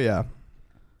time? Oh yeah.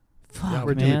 Fuck, Yeah,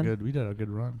 we're man. doing good. We did a good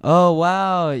run. Oh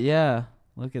wow, yeah.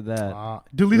 Look at that.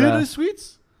 Deleted Yeah. his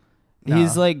tweets?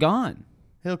 He's Nah. like gone.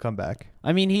 He'll come back.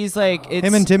 I mean, he's like it's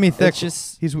Him and Timmy Thick. It's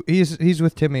just He's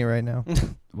with Timmy right now.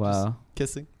 wow.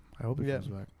 Kissing. I hope he Yeah. comes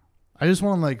back. I just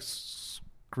want to like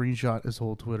screenshot his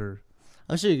whole Twitter,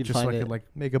 I'm sure you can just so find I it. could like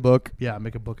Make a book.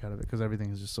 make a book out of it because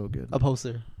everything is just so good. A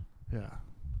poster Yeah,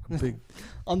 a big.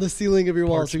 on the ceiling of your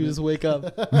wall, so you just wake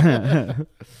up.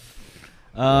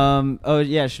 Oh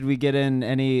yeah. Should we get in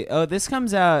any? Oh, this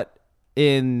comes out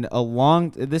in a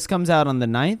long. This comes out on the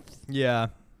 9th. Yeah.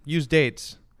 Use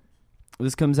dates.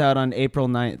 This comes out on April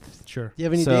 9th. Sure. Do you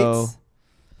have any So, dates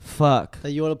Fuck.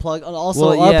 that you want to plug? And also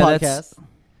Well, our yeah, podcast.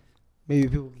 Maybe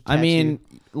people. Can I catch mean,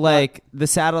 you. like the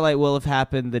satellite will have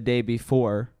happened the day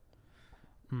before.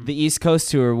 Hmm. The East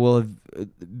Coast tour will have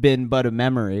been but a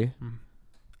memory. Hmm.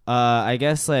 I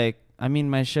guess like I mean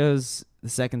my show's the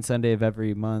second Sunday of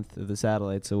every month of the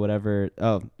satellite, so whatever.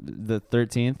 Oh, the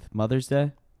 13th, Mother's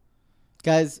Day,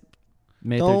 guys,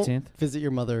 May don't 13th. visit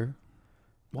your mother.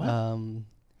 What?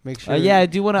 Make sure. Yeah, I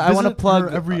do want to. I want to Visit plug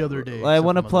her every other day I except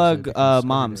want to for Mother's Day plug because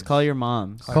moms. Saturdays. Call your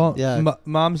moms. Call, Yeah.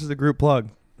 Mom's is the group plug.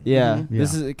 Yeah, Mhm.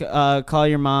 this is call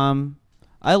your mom.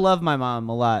 I love my mom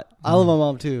a lot. I love my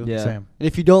mom too. Yeah. Same. And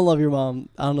if you don't love your mom,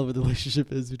 I don't know what the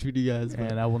relationship is between you guys.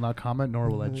 But And I will not comment, nor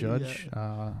will I Yeah. judge.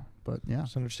 But yeah.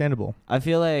 It's understandable. I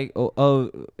feel like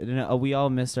we all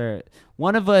missed our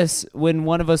one of us when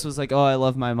one of us was like, oh, I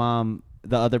love my mom.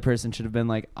 The other person should have been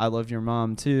like, I love your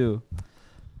mom too.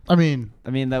 I mean,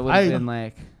 I mean, that would have I- been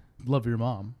like, love your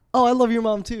mom. oh, I love your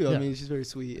mom too. I Yeah. mean, she's very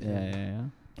sweet. yeah.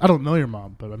 I don't know your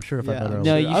mom, but I'm sure if I Yeah. met her, I'm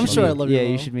No, sure- you I'm should sure I meet- love your Yeah,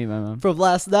 you mom. should meet my mom. From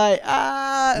last night. Is No,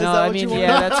 that I what mean, you want?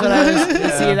 yeah, that's what I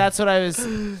was. See, that's what I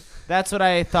was. That's what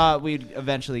I thought we'd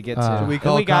eventually get to. So we And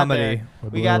call got comedy. there. We're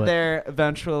We below got it. there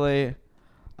eventually.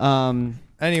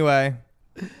 Anyway,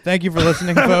 thank you for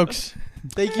listening, folks.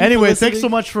 Thank you. Anyway, for thanks so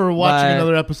listening. much for watching Bye.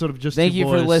 another episode of Just Thank Two you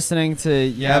for Boys. listening to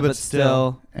Yeah, but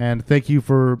still. And thank you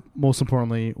for, most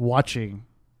importantly, watching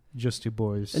Just Two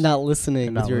Boys. And not listening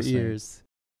And with not your listening. ears.